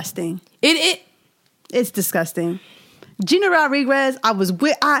disgusting. It's disgusting. Gina Rodriguez,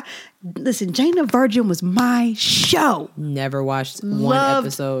 listen, Jane the Virgin was my show. Never watched one Loved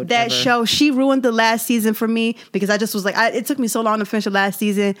episode. That ever. show. She ruined the last season for me because I just was like, it took me so long to finish the last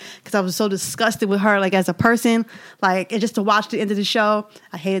season because I was so disgusted with her, like as a person, like, and just to watch the end of the show.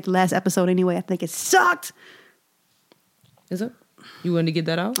 I hated the last episode anyway. I think it sucked. Is it? You wanted to get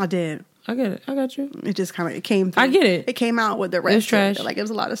that out? I did. I get it. I got you. It just kind of, it came through. I get it. It came out with the rest. It's trash. Like it was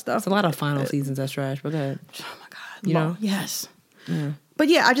a lot of stuff. It's a lot of final seasons that's trash, but go ahead. Oh my God. You know? Yes. Yeah. But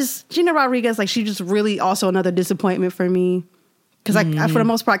yeah, Gina Rodriguez, like she just really also another disappointment for me. Because I, for the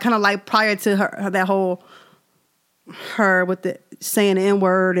most part, kind of like prior to her that whole, her with the saying the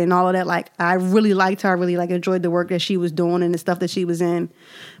N-word and all of that, like I really liked her. I really like enjoyed the work that she was doing and the stuff that she was in.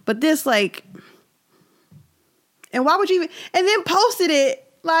 But this like, and why would you even, and then posted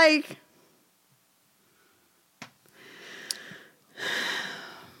it like,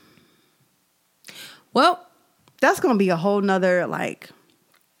 well, that's going to be a whole nother like.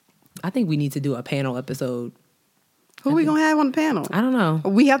 I think we need to do a panel episode. Who are we gonna have on the panel? I don't know.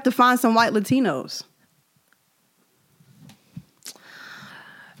 We have to find some white Latinos.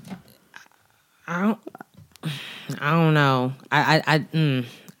 I don't know.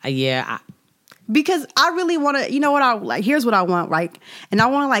 Because I really want to, you know what I like, here's what I want, like, and I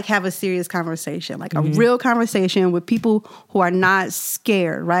want to like have a serious conversation, like a real conversation with people who are not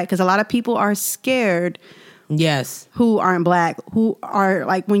scared, right? Because a lot of people are scared. Yes. Who aren't black, who are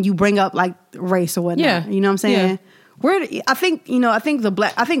like, when you bring up like race or whatnot, Yeah. you know what I'm saying? Yeah. I think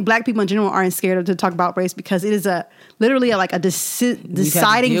black people in general aren't scared to talk about race because it is literally a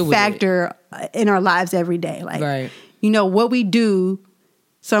deciding factor in our lives every day. Like, right. You know, what we do,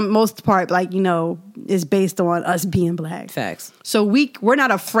 most part, like, you know, is based on us being black. Facts. So we're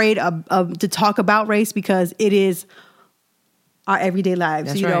not afraid of to talk about race because it is our everyday lives.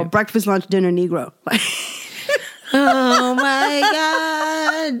 That's you know, right. breakfast, lunch, dinner, Negro. Oh my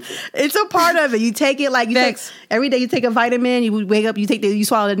God. It's a part of it. You take it like every day you take a vitamin, you wake up, you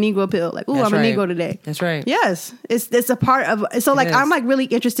swallow the Negro pill. Like, ooh, That's I'm right. a Negro today. That's right. Yes. It's a part of so like I'm like really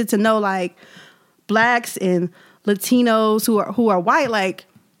interested to know like blacks and Latinos who are white, like,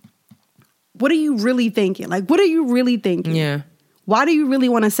 what are you really thinking? Like, what are you really thinking? Yeah. Why do you really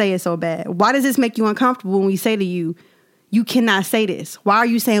want to say it so bad? Why does this make you uncomfortable when we say to you, you cannot say this? Why are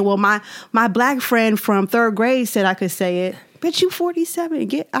you saying, well, my black friend from 3rd grade said I could say it. Bitch, you 47.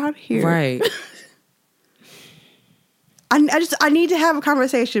 Get out of here. Right. I need to have a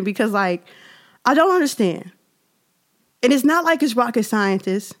conversation because, like, I don't understand. And it's not like it's rocket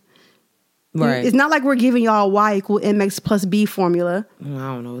scientists. Right. It's not like we're giving y'all Y = MX plus B formula. I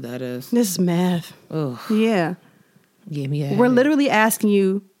don't know what that is. This is math. Ugh. Yeah. Give me a We're headache. literally asking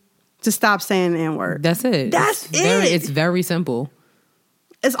you to stop saying the N-word. That's it. That's It's very simple.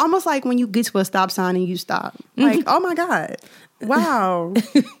 It's almost like when you get to a stop sign and you stop. Like, oh my God. Wow.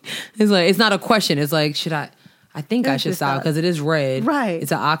 It's like, it's not a question. It's like, I think I should stop because it is red. Right.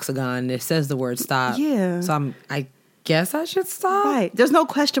 It's an octagon. It says the word stop. Yeah. So I guess I should stop. Right. There's no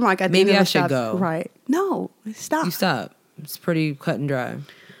question mark at the end Maybe of I the should stop. go. Right. No. Stop. You stop. It's pretty cut and dry.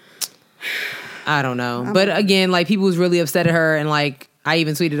 I don't know. But again, like, people was really upset at her, and like, I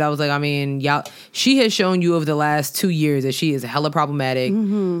even tweeted, I was like, I mean, y'all, she has shown you over the last 2 years that she is hella problematic,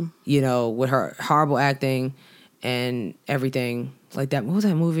 you know, with her horrible acting and everything like that. What was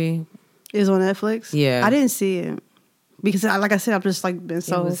that movie? It was on Netflix? Yeah. I didn't see it. Because, like I said, I've just like been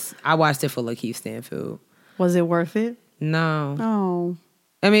so... I watched it for Lakeith Stanfield. Was it worth it? No. Oh.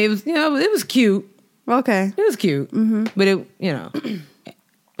 I mean, it was, you know, it was cute. Okay. It was cute. But it, you know...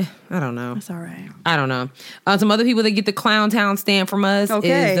 I don't know. That's all right. I don't know. Some other people that get the Clown Town stamp from us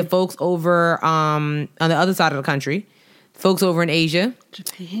is the folks over on the other side of the country. Folks over in Asia.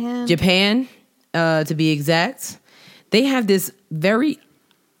 Japan, to be exact. They have this very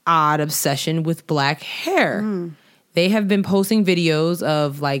odd obsession with black hair. They have been posting videos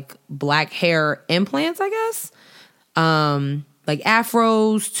of like black hair implants, I guess. Like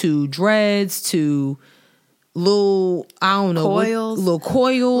afros to dreads to... little, I don't know, coils, little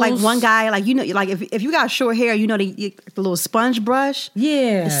coils. Like one guy, like, you know, like if you got short hair, you know, the little sponge brush.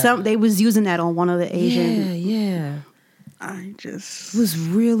 Yeah, they was using that on one of the Asian. Yeah. It was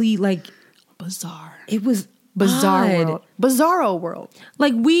really like bizarre. It was bizarre odd. world, bizarro world.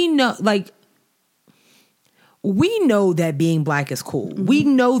 Like we know that being black is cool. We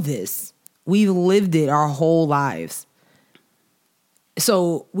know this. We've lived it our whole lives.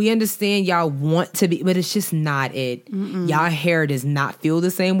 So we understand y'all want to be, but it's just not it. Y'all hair does not feel the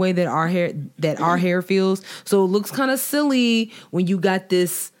same way that our hair feels. So it looks kind of silly when you got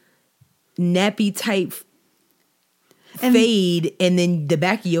this nappy type fade and then the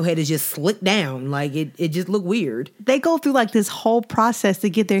back of your head is just slicked down. Like it just look weird. They go through like this whole process to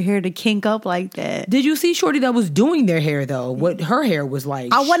get their hair to kink up like that. Did you see Shorty that was doing their hair though? What her hair was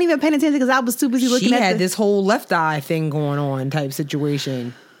like? I wasn't even paying attention because I was too busy looking she at had this whole left eye thing going on type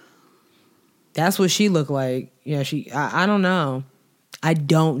situation. That's what she looked like. Yeah, I don't know. I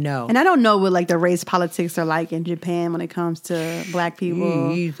don't know. And I don't know what like the race politics are like in Japan when it comes to black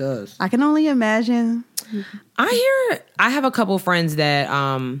people. Jesus. I can only imagine. I have a couple friends that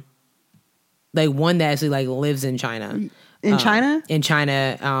like one that actually like lives in China. In China? In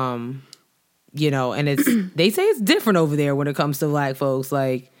China, you know, and it's they say it's different over there when it comes to black folks,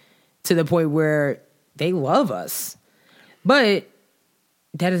 like to the point where they love us. But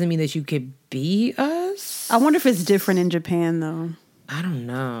that doesn't mean that you could be us. I wonder if it's different in Japan though. I don't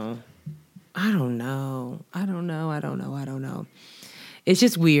know. It's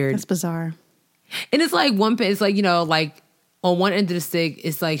just weird. That's bizarre. And it's like it's like, you know, like on one end of the stick,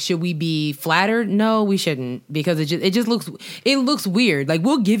 it's like, should we be flattered? No, we shouldn't, because it just looks weird. Like,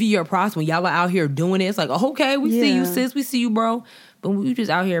 we'll give you your props when y'all are out here doing it. It's like, oh, okay, we see you, sis, we see you, bro. But we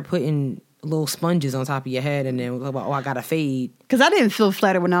just out here putting little sponges on top of your head, and then we're like, oh, I got to fade. Because I didn't feel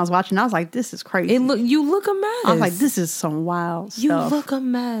flattered when I was watching. I was like, this is crazy. You look a mess. I was like, this is some wild stuff. You look a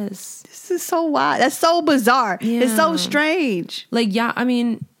mess. This is so wild. That's so bizarre. Yeah. It's so strange. Like, yeah, I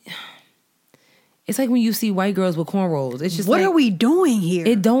mean, it's like when you see white girls with cornrows. It's just what like, are we doing here?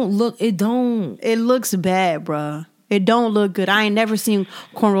 It looks bad, bruh. It don't look good. I ain't never seen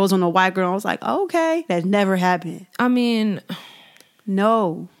cornrows on a white girl. I was like, okay, that never happened. I mean,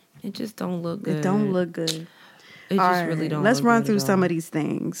 no. It just don't look good. It don't look good. It just really don't. Let's run through some of these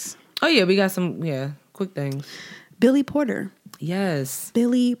things. Oh yeah, we got some quick things. Billy Porter. Yes.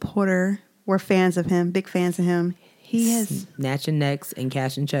 Billy Porter. We're fans of him, big fans of him. He has snatching necks and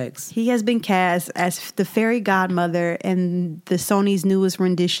cashing checks. He has been cast as the fairy godmother in the Sony's newest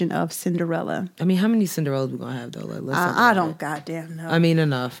rendition of Cinderella. I mean, how many Cinderellas we gonna have though? Like, I don't goddamn know. I mean,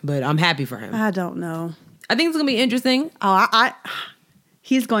 enough, but I'm happy for him. I don't know. I think it's gonna be interesting. Oh,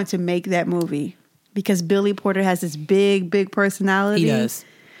 he's going to make that movie because Billy Porter has this big personality. He does.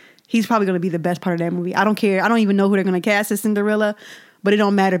 He's probably going to be the best part of that movie. I don't care. I don't even know who they're going to cast as Cinderella, but it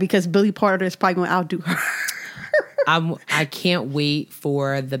don't matter because Billy Porter is probably going to outdo her. I can't wait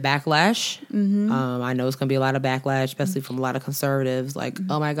for the backlash. Mm-hmm. I know it's going to be a lot of backlash, especially from a lot of conservatives. Like,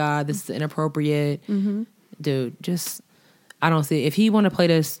 oh my God, this is inappropriate. Mm-hmm. Dude, just, I don't see, if he want to play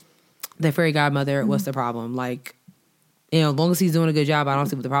the fairy godmother, what's the problem? Like, as long as he's doing a good job, I don't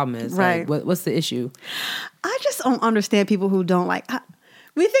see what the problem is. Right. Like, what's the issue? I just don't understand people who don't like...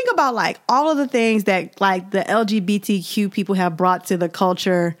 We think about like all of the things that like the LGBTQ people have brought to the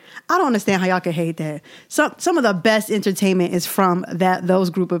culture. I don't understand how y'all can hate that. Some of the best entertainment is from those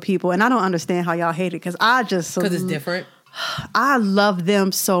group of people, and I don't understand how y'all hate it because it's different. I love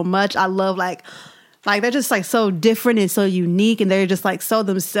them so much. I love like they're just like so different and so unique, and they're just like so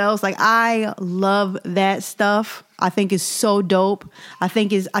themselves. Like I love that stuff. I think it's so dope. I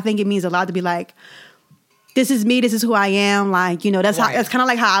think it means a lot to be like, this is me. This is who I am. Like, you know, that's right. That's kind of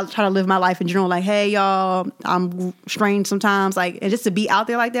like how I try to live my life in general. Like, hey, y'all, I'm strange sometimes. Like, and just to be out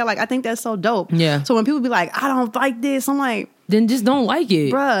there like that, like, I think that's so dope. Yeah. So when people be like, I don't like this, I'm like, then just don't like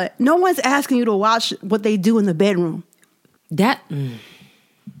it, bruh. No one's asking you to watch what they do in the bedroom. You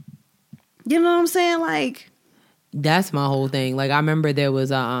know what I'm saying? Like, that's my whole thing. Like, I remember there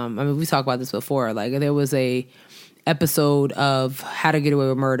was I mean, we talked about this before. Like, there was a episode of How to Get Away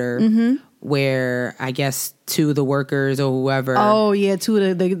with Murder where I guess two of the workers or whoever. Oh yeah, two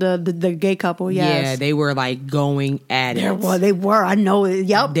of the gay couple. Yes. Yeah, they were like going at it. Well, they were. I know it.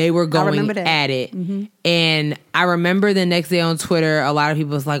 Yep. They were going at it. Mm-hmm. And I remember the next day on Twitter, a lot of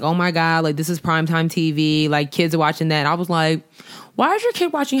people was like, "Oh my God, like this is primetime TV. Like kids are watching that." And I was like, why is your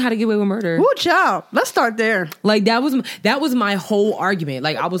kid watching How to Get Away with Murder? Ooh, child. Let's start there. Like that was my whole argument.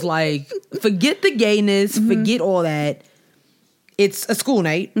 Like I was like, forget the gayness, forget all that. It's a school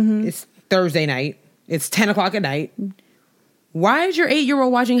night. Mm-hmm. It's Thursday night. It's 10 o'clock at night. Why is your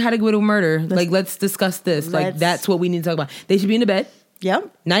 8-year-old watching How to Get Away with Murder? Let's discuss this. Like that's what we need to talk about. They should be in the bed.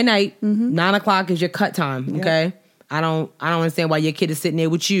 Yep. Night. Mm-hmm. 9 o'clock is your cut time. Okay. Yep. I don't understand why your kid is sitting there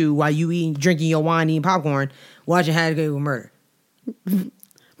with you while you drinking your wine, eating popcorn, watching How to Get Away with Murder.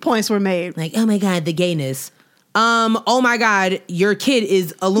 Points were made. Like, oh my God, the gayness. Oh my God, your kid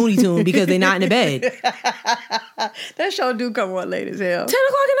is a Looney Tune because they're not in the bed. That show do come on late as hell. 10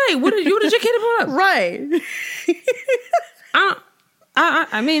 o'clock at night. What did your kid put up? Right.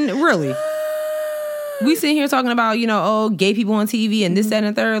 I mean, really. We sitting here talking about, gay people on TV and this, that,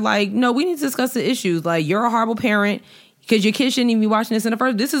 and the third. Like, no, we need to discuss the issues. Like, you're a horrible parent because your kid shouldn't even be watching this in the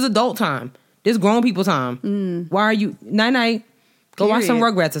first. This is adult time. This is grown people time. Why are you... Night. Go watch some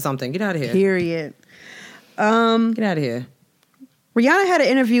Rugrats or something. Get out of here. Period. Get out of here. Rihanna had an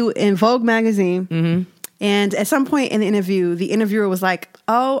interview in Vogue magazine. Mm-hmm. And at some point in the interviewer was like,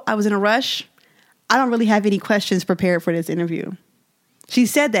 oh, I was in a rush. I don't really have any questions prepared for this interview. She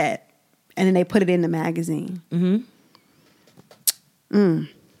said that. And then they put it in the magazine. Mm-hmm.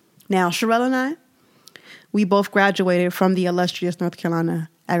 Now, Sherelle and I, we both graduated from the illustrious North Carolina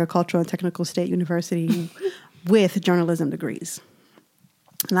Agricultural and Technical State University with journalism degrees.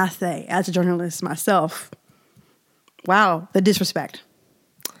 And I say, as a journalist myself, wow, the disrespect.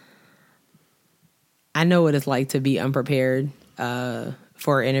 I know what it's like to be unprepared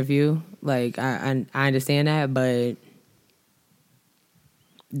for an interview. Like, I understand that, but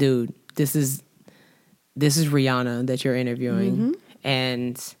dude, this is Rihanna that you're interviewing,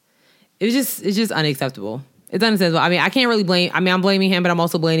 and it's just unacceptable. It's unacceptable. I mean, I can't really blame. I mean, I'm blaming him, but I'm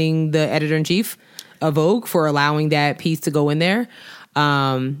also blaming the editor in chief. of Vogue for allowing that piece to go in there.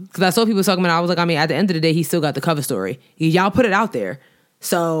 Because I saw people talking about it, I was like, I mean, at the end of the day, he still got the cover story. Y'all put it out there.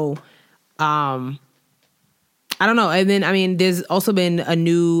 So, I don't know. And then, I mean, there's also been a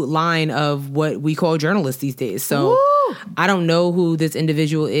new line of what we call journalists these days. So, Woo! I don't know who this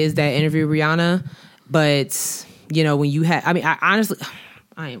individual is that interviewed Rihanna, but, you know, when you have, I mean, I honestly,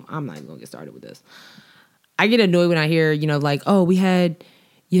 I'm not even going to get started with this. I get annoyed when I hear, you know, like, oh, we had,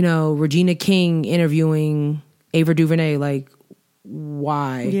 you know, Regina King interviewing Ava DuVernay. Like,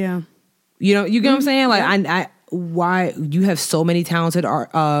 why? Yeah. You know, you get what I'm saying? Like, I why you have so many talented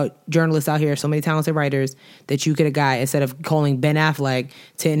journalists out here, so many talented writers that you could have got instead of calling Ben Affleck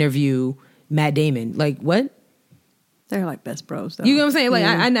to interview Matt Damon. Like, what? They're like best bros, though. You know what I'm saying? Like,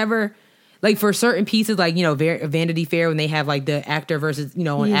 I never, like, for certain pieces, like, you know, Vanity Fair, when they have, like, the actor versus, you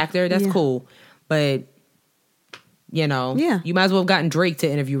know, an actor, that's cool. But, you know, you might as well have gotten Drake to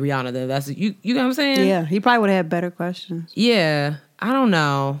interview Rihanna, though. That's, you know what I'm saying? Yeah, he probably would have had better questions. Yeah. I don't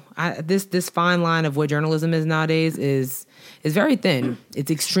know. This fine line of what journalism is nowadays is very thin.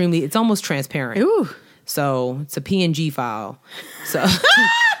 It's almost transparent. Ooh. So it's a PNG file. So,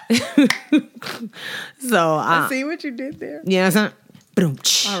 I see what you did there. Yeah,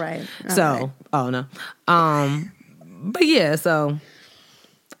 All right. Oh no. But yeah, so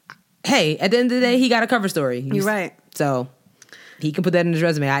hey, at the end of the day, he got a cover story. You're right. So he can put that in his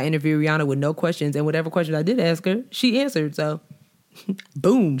resume. I interviewed Rihanna with no questions, and whatever questions I did ask her, she answered. So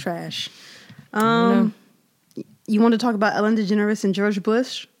boom. Trash. You want to talk about Ellen DeGeneres and George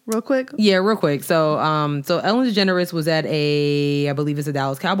Bush real quick? Yeah, real quick. So Ellen DeGeneres was at I believe it's a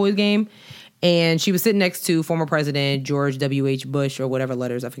Dallas Cowboys game, and she was sitting next to former President George W.H. Bush, or whatever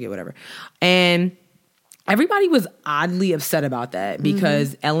letters, I forget, whatever. And everybody was oddly upset about that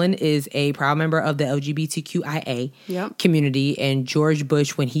because Ellen is a proud member of the LGBTQIA community, and George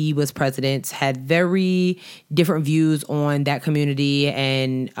Bush, when he was president, had very different views on that community,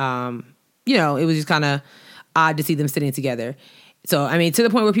 and you know, it was just kind of odd to see them sitting together. So, I mean, to the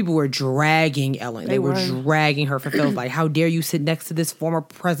point where people were dragging Ellen. They were dragging her for filth. Like, how dare you sit next to this former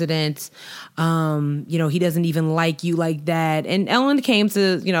president? You know, he doesn't even like you like that. And Ellen came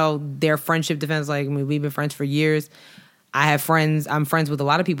to, you know, their friendship defense. Like, I mean, we've been friends for years. I'm friends with a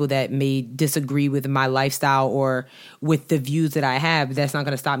lot of people that may disagree with my lifestyle or with the views that I have. But that's not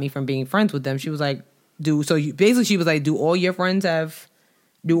going to stop me from being friends with them. She was like, she was like, do all your friends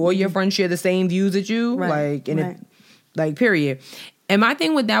share the same views as you? Right. Like, like, period. And my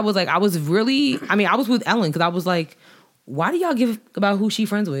thing with that was, like, I was with Ellen because I was like, why do y'all give about who she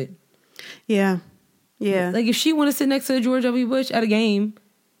friends with? Yeah. Yeah. Like, if she want to sit next to George W. Bush at a game,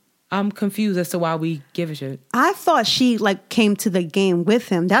 I'm confused as to why we give a shit. I thought she, like, came to the game with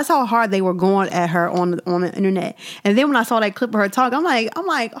him. That's how hard they were going at her on the internet. And then when I saw that clip of her talk, I'm like,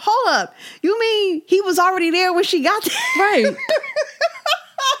 hold up. You mean he was already there when she got there? Right.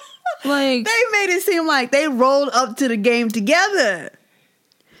 Like, they made it seem like they rolled up to the game together.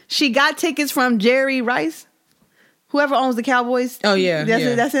 She got tickets from Jerry Rice, whoever owns the Cowboys. Oh yeah,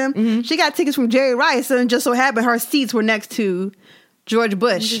 that's him. Mm-hmm. She got tickets from Jerry Rice, and just so happened her seats were next to George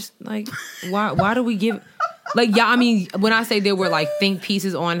Bush. Just like, why do we give? Like, yeah, I mean, when I say there were like think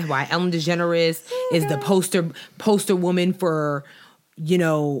pieces on why Ellen DeGeneres is the poster woman for, you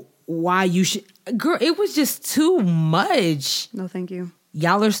know, why you should, girl, it was just too much. No, thank you.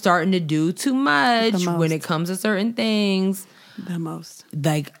 Y'all are starting to do too much when it comes to certain things. The most.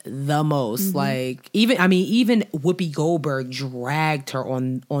 Like, the most. Mm-hmm. Like, even Whoopi Goldberg dragged her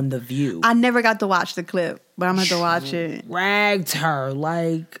on The View. I never got to watch the clip, but I'm going to watch it. Dragged her.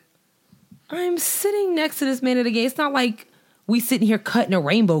 Like, I'm sitting next to this man at a game. It's not like we sitting here cutting a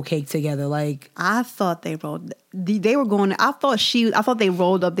rainbow cake together. Like, I thought they rolled. They were going. I thought they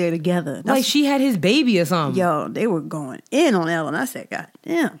rolled up there together. Like she had his baby or something. Yo, they were going in on Ellen. I said, God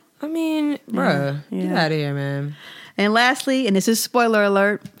damn. I mean, bruh, get out of here, man. And lastly, and this is spoiler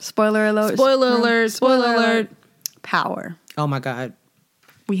alert. Spoiler alert. Power. Oh my God.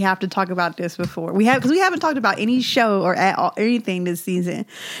 We have to talk about this because we haven't talked about any show or anything this season.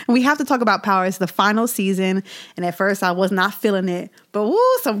 And we have to talk about Power. It's the final season. And at first I was not feeling it. But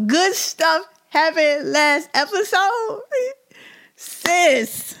woo, some good stuff happened last episode.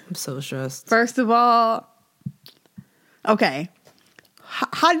 Sis. I'm so stressed. First of all, okay.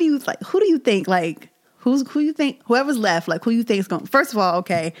 How do you who do you think, who you think, whoever's left, who you think is going, first of all,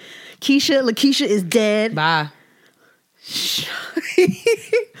 okay. Lakeisha is dead. Bye.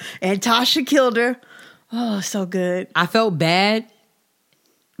 And Tasha killed her. Oh, so good. I felt bad.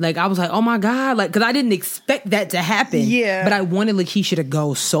 Like, I was like, oh my God. Like, because I didn't expect that to happen. Yeah. But I wanted Lakeisha to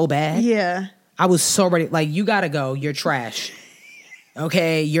go so bad. Yeah. I was so ready. Like, you gotta go. You're trash.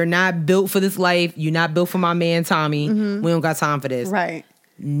 Okay, you're not built for this life. You're not built for my man Tommy. We don't got time for this. Right.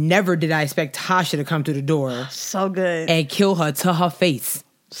 Never did I expect Tasha to come through the door So good. and kill her to her face.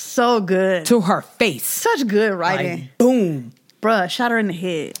 So good. To her face. Such good writing. Like, boom. Bruh, shot her in the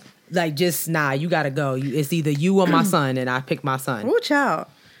head. Like, just, nah, you gotta go. It's either you or my son, and I pick my son. Ooh, child.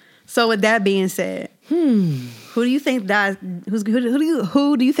 So with that being said, who do you think dies?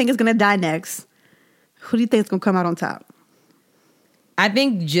 Who do you think is gonna die next? Who do you think is gonna come out on top? I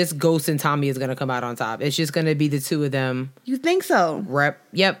think just Ghost and Tommy is gonna come out on top. It's just gonna be the two of them. You think so?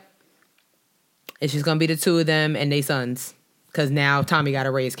 Yep. It's just gonna be the two of them and they sons. Cause now Tommy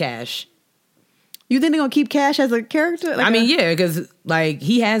gotta raise Cash. You think they're gonna keep Cash as a character? Like yeah, because like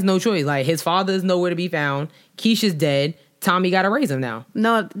he has no choice. Like his father's nowhere to be found. Keisha's dead. Tommy gotta raise him now.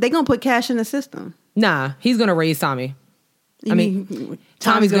 No, they're gonna put Cash in the system. Nah, he's gonna raise Tommy.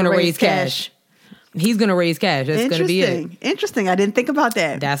 Tommy's gonna raise Cash. He's gonna raise Cash. That's gonna be it. Interesting. I didn't think about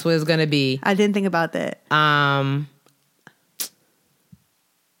that. That's what it's gonna be. I didn't think about that.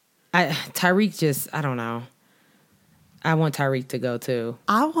 Tyreek just, I don't know. I want Tyreek to go too.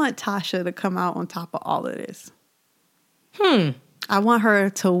 I want Tasha to come out on top of all of this. I want her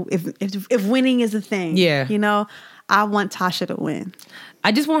to, if winning is a thing. Yeah. You know, I want Tasha to win.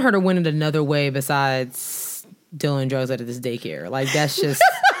 I just want her to win it another way besides dealing drugs at this daycare. Like that's just.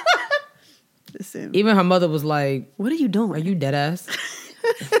 Listen, Even her mother was like, what are you doing? "Are you dead ass?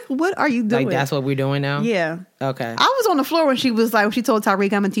 What are you doing?" Like that's what we're doing now." Yeah. Okay. I was on the floor when she was like, when she told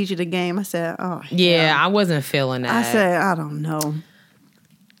Tyreek, "I'm gonna teach you the game." I said, "Oh." Yeah, I wasn't feeling that. I said, "I don't know."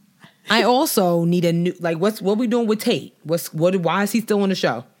 I also need a new what we doing with Tate? Why is he still on the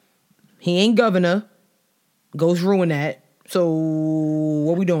show? He ain't governor. Ghost ruined that. So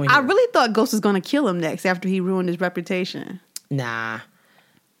what we doing here? I really thought Ghost was gonna kill him next after he ruined his reputation. Nah,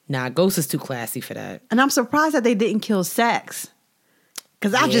 Ghost is too classy for that. And I'm surprised that they didn't kill Sax.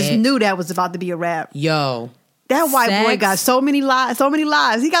 Because I just knew that was about to be a wrap. Yo. That white boy Sax, got so many lives.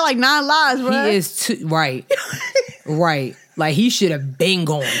 He got like 9 lives, bro. He is too, right. Right. Like he should have been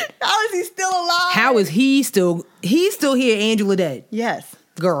gone. How is he still alive? How is he's still here, Angela dead? Yes.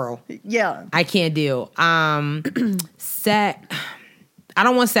 Girl. Yeah. I can't deal. Sax, I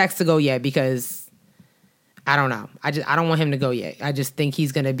don't want Sax to go yet because I don't know. I don't want him to go yet. I just think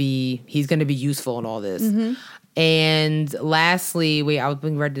he's gonna be useful in all this. Mm-hmm. And lastly, I was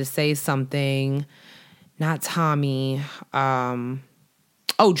being ready to say something. Not Tommy.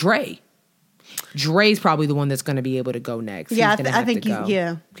 Dre. Dre's probably the one that's going to be able to go next. Yeah, I think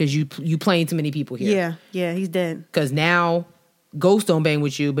yeah. Because you playing too many people here. Yeah, he's dead. Because now Ghost don't bang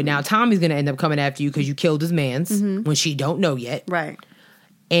with you, but now Tommy's going to end up coming after you because you killed his mans when she don't know yet. Right.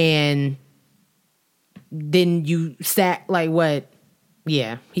 And then you sat like what?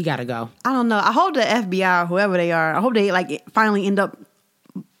 Yeah, he got to go. I don't know. I hope the FBI or whoever they are, I hope they like finally end up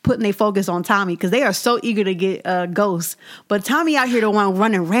putting their focus on Tommy because they are so eager to get Ghost. But Tommy out here the one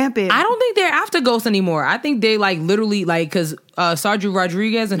running rampant. I don't think they're after Ghost anymore. I think they like literally like because Sergio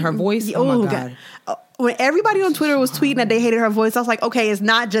Rodriguez and her voice. Oh my God. When everybody on Twitter was tweeting that they hated her voice, I was like, okay, it's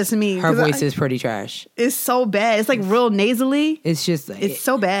not just me. Her voice is pretty trash. It's so bad. It's like real nasally. It's just it's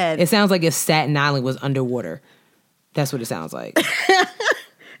so bad. It sounds like if Staten Island was underwater. That's what it sounds like.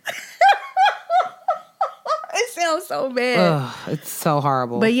 It sounds so bad. Ugh, it's so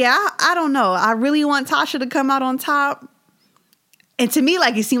horrible. But yeah, I don't know. I really want Tasha to come out on top. And to me,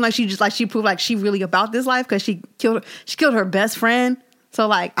 like it seemed like she proved like she really about this life because she killed her best friend. So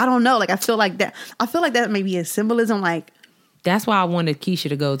like I don't know. Like I feel like that maybe is symbolism. Like that's why I wanted Keisha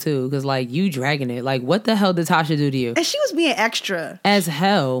to go too because like you dragging it. Like what the hell did Tasha do to you? And she was being extra as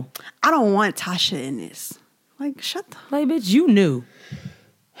hell. I don't want Tasha in this. Like shut the like bitch. You knew.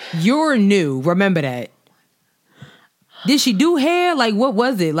 You're new. Remember that. Did she do hair? Like, what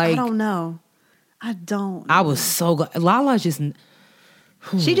was it? Like, I don't know. I was so glad. Lala just...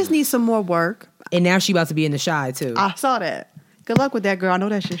 She just needs some more work. And now she about to be in The Chi, too. I saw that. Good luck with that, girl. I know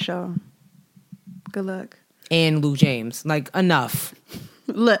that's your show. Good luck. And Luke James. Like, enough.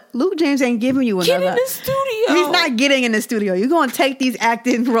 Look, Luke James ain't giving you another... Get in the studio. He's not getting in the studio. You're going to take these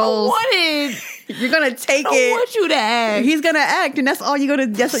acting roles. You're going to take it. I want you to act. He's going to act, and that's all you're going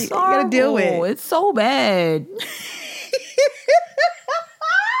to... That's what you got to deal with. It's so bad.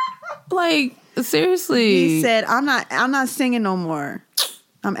 Like seriously, he said, "I'm not singing no more.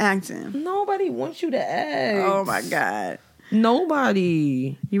 I'm acting." Nobody wants you to act. Oh my God,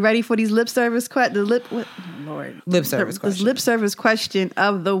 nobody. You ready for these lip service lip service question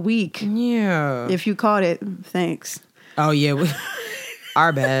of the week? Yeah, if you caught it, thanks. Oh yeah,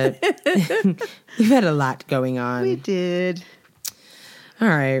 our bad. We've had a lot going on. We did. All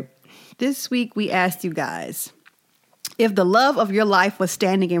right. This week we asked you guys, If the love of your life was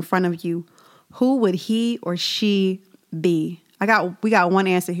standing in front of you, who would he or she be? We got one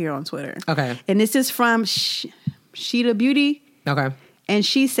answer here on Twitter. Okay. And this is from Sheeta Beauty. Okay. And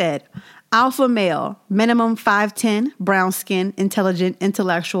she said, alpha male, minimum 5'10", brown skin, intelligent,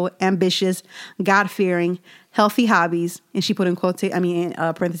 intellectual, ambitious, God-fearing, healthy hobbies. And she put in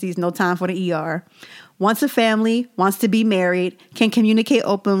parentheses, no time for the ER. Wants a family, wants to be married, can communicate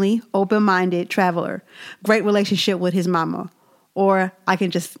openly, open-minded, traveler. Great relationship with his mama. Or I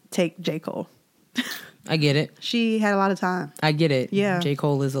can just take J. Cole. I get it. She had a lot of time. I get it. Yeah. J.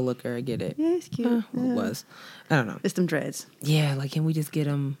 Cole is a looker. I get it. Yeah, it's cute. It was. I don't know. It's them dreads. Yeah, like, can we just get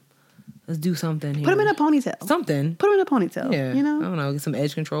him? Let's do something here. Put him in a ponytail. Something. Put him in a ponytail. Yeah. You know? I don't know. Get some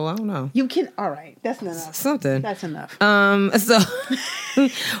edge control. I don't know. You can. All right. That's enough. Something. That's enough. So on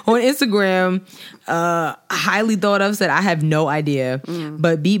Instagram, highly thought of said, I have no idea.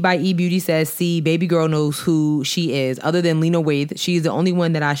 But Beat by E Beauty says, see, baby girl knows who she is. Other than Lena Waithe, she's the only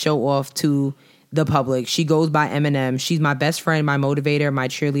one that I show off to the public. She goes by Eminem. She's my best friend, my motivator, my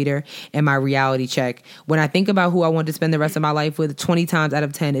cheerleader, and my reality check. When I think about who I want to spend the rest of my life with, 20 times out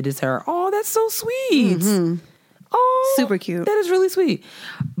of 10, it is her. Oh, that's so sweet. Oh, Super cute. That is really sweet.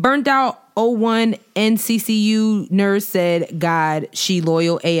 Burnt out 01 NCCU nurse said, God, she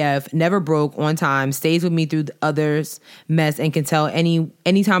loyal AF, never broke, on time, stays with me through the others' mess, and can tell any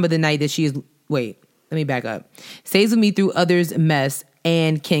time of the night that she is, wait, let me back up. Stays with me through others' mess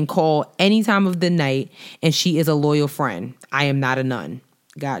and can call any time of the night, and she is a loyal friend. I am not a nun.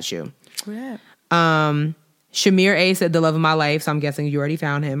 Got you. Yeah. Shamir A said, the love of my life, so I'm guessing you already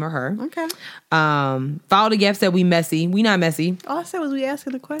found him or her. Okay. Follow the Gap said, we messy. We not messy. All I said was we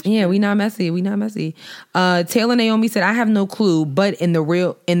asking the question. Yeah, we not messy. We not messy. Taylor Naomi said, I have no clue, but in the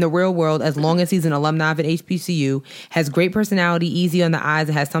real world, as long as he's an alumni of an HBCU, has great personality, easy on the eyes,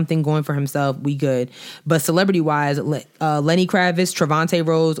 and has something going for himself, we good. But celebrity-wise, Lenny Kravitz, Trevante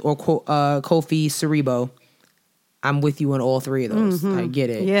Rose, or Kofi Cerebo. I'm with you on all three of those. I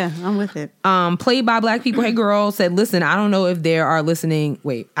get it. Yeah, I'm with it. Played by Black People. Hey girl said, listen, I don't know if they are listening.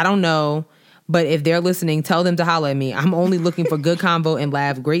 Wait, I don't know. But if they're listening, tell them to holler at me. I'm only looking for good convo and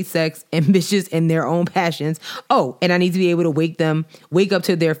laugh, great sex, ambitious in their own passions. Oh, and I need to be able to wake up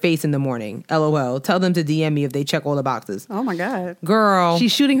to their face in the morning. LOL. Tell them to DM me if they check all the boxes. Oh my God. Girl.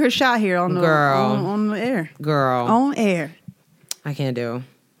 She's shooting her shot here on the on the air. Girl. On air. I can't do.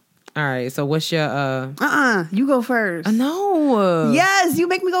 All right, so what's your you go first. No. Yes, you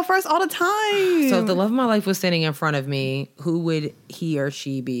make me go first all the time. So if the love of my life was standing in front of me, who would he or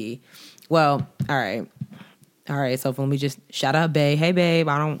she be? Well, all right, so let me just shout out Bae. Hey babe,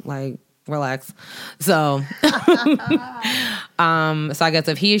 I don't relax. So so I guess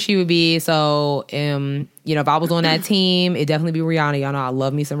if he or she would be, so if I was on that team, it'd definitely be Rihanna. Y'all know I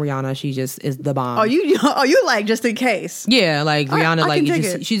love me some Rihanna. She just is the bomb. Oh, you like just in case. Yeah, like Rihanna, I can dig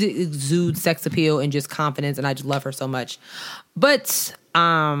it. she exudes sex appeal and just confidence, and I just love her so much. But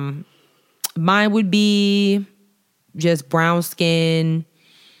mine would be just brown skin,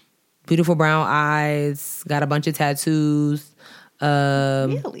 beautiful brown eyes, got a bunch of tattoos.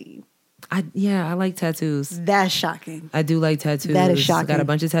 Really? I like tattoos. That's shocking. I do like tattoos. That is shocking. Got a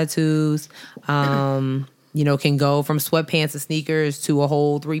bunch of tattoos. Can go from sweatpants and sneakers to a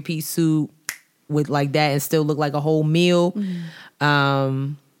whole 3-piece suit with like that and still look like a whole meal.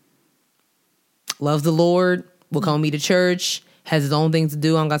 Loves the Lord. Will come me to church. Has his own things to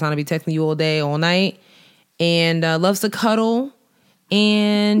do. I don't got time to be texting you all day, all night. And loves to cuddle.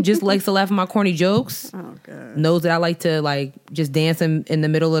 And just likes to laugh at my corny jokes. Oh, God. Knows that I like to just dance in the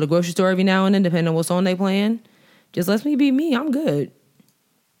middle of the grocery store every now and then, depending on what song they playing. Just lets me be me. I'm good.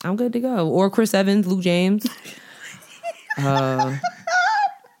 I'm good to go. Or Chris Evans, Luke James.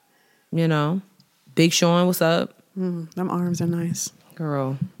 Big Sean, what's up? Them arms are nice.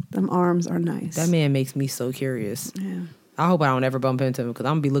 Girl. Them arms are nice. That man makes me so curious. Yeah. I hope I don't ever bump into him because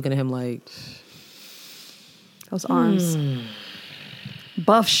I'm going to be looking at him like... Those arms.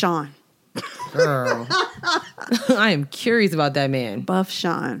 Buff Sean. Girl. I am curious about that man. Buff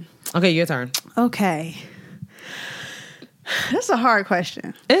Sean. Okay, your turn. Okay. That's a hard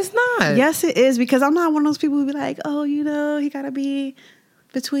question. It's not. Yes, it is, because I'm not one of those people who be like, oh, he got to be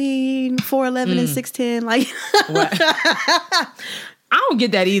between 4'11" and 6'10". Like, what? I don't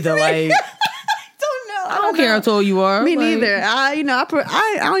get that either. Like, I don't care how tall you are. Me neither. I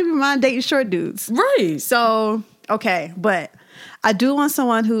don't even mind dating short dudes. Right. So, okay, but I do want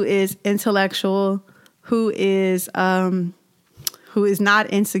someone who is intellectual, who is not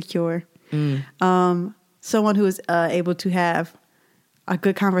insecure, someone who is able to have a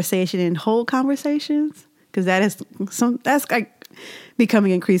good conversation and hold conversations, because that's like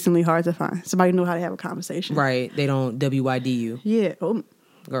becoming increasingly hard to find. Somebody know how to have a conversation. Right. They don't WYD you. Yeah. Oh,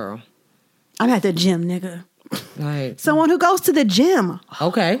 Girl. I'm at the gym, nigga. Right. Someone who goes to the gym.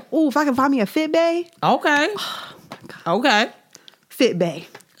 Okay. Ooh, if I can find me a Fit Bay. Okay. Okay. Fit Bay.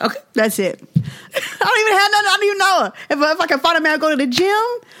 Okay. That's it. I don't even have nothing. I don't even know. If I can find a man to go to the gym,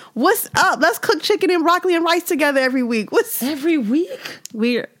 what's up? Let's cook chicken and broccoli and rice together every week. What's Every week?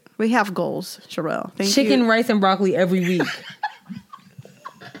 we have goals, Sherelle. Thank Chicken, you. rice, and broccoli every week.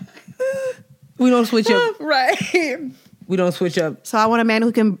 We don't switch up. Right. We don't switch up. So I want a man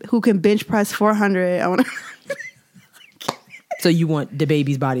who can bench press 400. I want. So you want the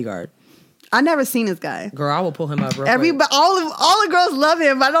baby's bodyguard. I never seen this guy. Girl, I will pull him up real quick. Everybody, all the girls love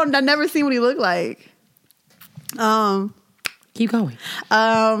him. But I never seen what he looked like. Keep going.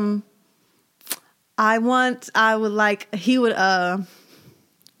 I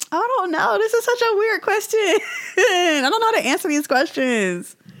don't know. This is such a weird question. I don't know how to answer these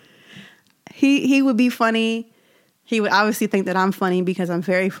questions. He would be funny. He would obviously think that I'm funny because I'm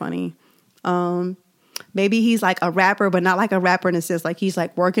very funny. Maybe he's like a rapper, but not like a rapper in a sense like he's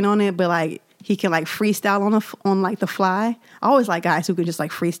like working on it, but like he can like freestyle on like the fly. I always like guys who can just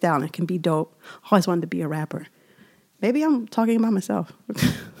like freestyle and it can be dope. I always wanted to be a rapper. Maybe I'm talking about myself.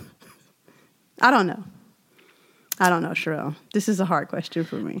 I don't know, Sherelle. This is a hard question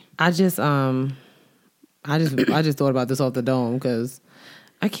for me. I just thought about this off the dome because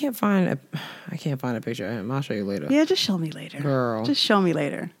I can't find a picture of him. I'll show you later. Yeah, just show me later. Girl. Just show me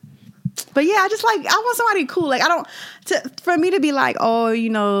later. But yeah, I want somebody cool. Like for me to be like, oh, you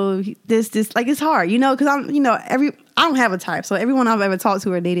know, this, like it's hard, you know, because I don't have a type. So everyone I've ever talked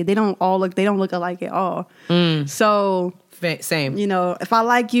to or dated, they don't look alike at all. So same. You know, if I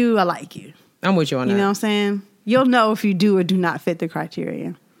like you, I like you. I'm with you on that. You know what I'm saying? You'll know if you do or do not fit the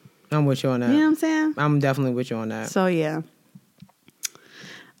criteria. I'm with you on that. You know what I'm saying? I'm definitely with you on that. So yeah.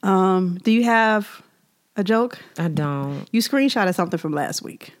 Do you have a joke? I don't. You screenshotted something from last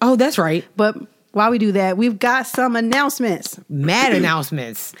week. Oh, that's right. But while we do that, we've got some announcements. Mad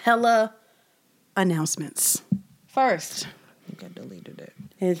announcements. Hella announcements. First, I think I deleted it.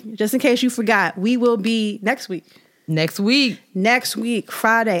 and just in case you forgot, we will be next week,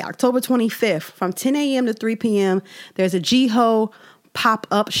 Friday, October 25th, from 10 a.m. to 3 p.m. There's a G-Ho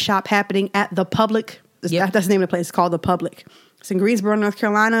pop-up shop happening at The Public. Yep. That's the name of the place. It's called The Public. It's in Greensboro, North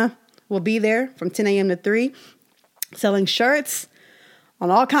Carolina. We'll be there from 10 a.m. to 3, selling shirts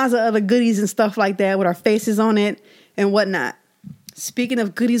on all kinds of other goodies and stuff like that with our faces on it and whatnot. Speaking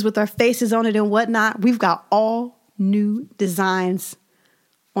of goodies with our faces on it and whatnot, we've got all new designs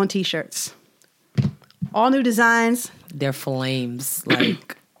on t-shirts. All new designs. They're flames.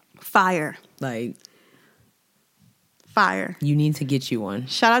 Like Fire. Like Fire. you need to get you one.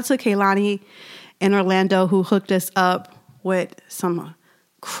 Shout out to Kaylani in Orlando who hooked us up with some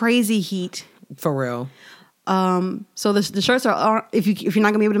crazy heat. For real. So the shirts are, if you're not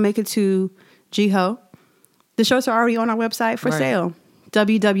gonna be able to make it to G-Ho, the shirts are already on our website for sale.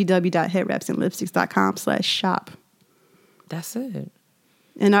 www.headrapsandlipsticks.com/shop. That's it.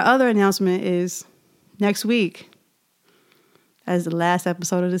 And our other announcement is next week as the last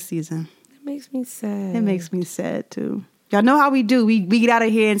episode of the season. It makes me sad. It makes me sad too. Y'all know how we do. We get out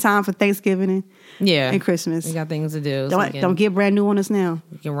of here in time for Thanksgiving and Christmas. We got things to do. Don't get brand new on us now.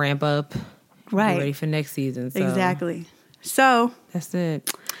 We can ramp up. Right. Get ready for next season. So. Exactly. So That's it.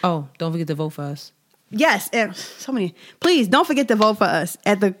 Oh, don't forget to vote for us. yes, and so many. Please don't forget to vote for us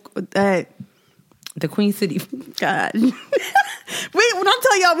at the Queen City. God. When I'm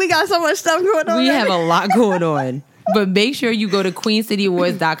telling y'all, we got so much stuff going on. We have a lot going on. But make sure you go to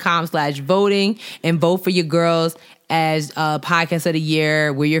queencityawards.com/voting and vote for your girls as podcast of the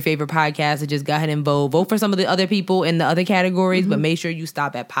year. We're your favorite podcast, so just go ahead and vote. Vote for some of the other people in the other categories, but make sure you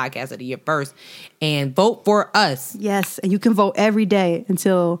stop at podcast of the year first and vote for us. Yes, and you can vote every day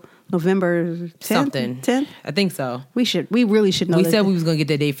until November 10th? Something. 10th? I think so. We really should know. We that. said we was going to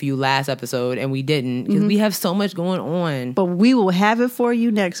get that date for you last episode, and we didn't because we have so much going on. But we will have it for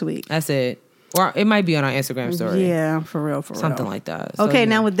you next week. That's it. Or it might be on our Instagram story. Yeah, for real. Something like that. So, Okay,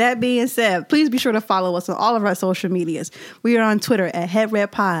 now with that being said, please be sure to follow us on all of our social medias. We are on Twitter at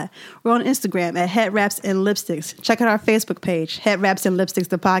HeadRapPod. We're on Instagram at HeadRapsAndLipsticks. Check out our Facebook page, Head Wraps and Lipsticks,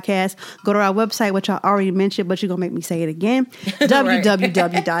 the podcast. Go to our website, which I already mentioned, but you're going to make me say it again.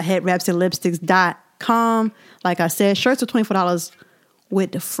 www.headrapsandlipsticks.com. Like I said, shirts are $24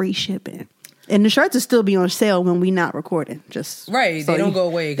 with the free shipping. And the shirts will still be on sale when we not recording. Just right, so they don't go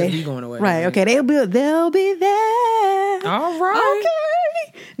away because we going away. Right, okay, they'll be there. All right.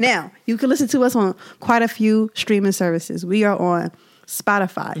 Okay. Now you can listen to us on quite a few streaming services. We are on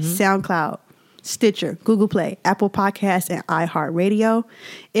Spotify, SoundCloud, Stitcher, Google Play, Apple Podcasts, and iHeartRadio.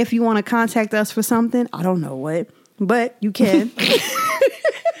 If you want to contact us for something, I don't know what, but you can.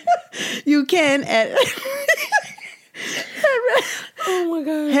 You can at Oh my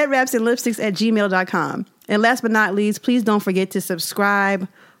God. headwrapsandlipsticks@gmail.com. And last but not least, please don't forget to subscribe,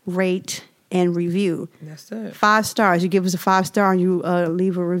 rate, and review. That's it. 5 stars. You give us a 5-star and you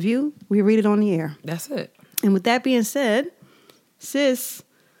leave a review. We read it on the air. That's it. And with that being said, sis,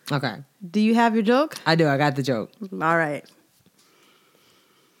 Okay. do you have your joke? I do. I got the joke. All right.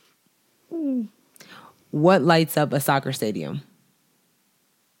 What lights up a soccer stadium?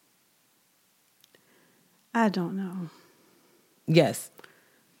 I don't know. Yes.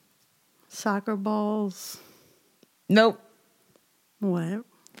 Soccer balls. Nope. What?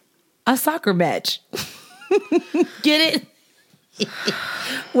 A soccer match. Get it?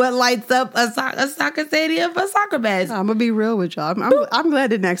 What lights up a soccer stadium? A soccer match. I'm gonna be real with y'all. I'm glad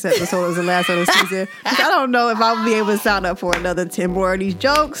the next episode was the last of the season. I don't know if I'll be able to sign up for another 10 more of these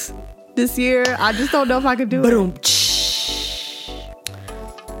jokes this year. I just don't know if I can do it.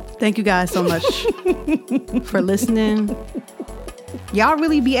 Thank you guys so much for listening. Y'all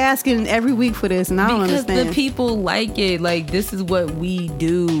really be asking every week for this, and I don't understand. Because the people like it. Like, this is what we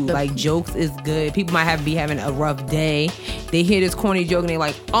do. Like, jokes is good. People might be having a rough day. They hear this corny joke and they're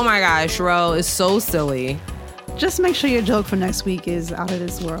like, oh my gosh, Sherelle is so silly. Just make sure your joke for next week is out of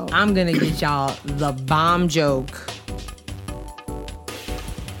this world. I'm going to get y'all the bomb joke.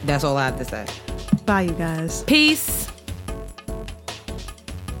 That's all I have to say. Bye, you guys. Peace.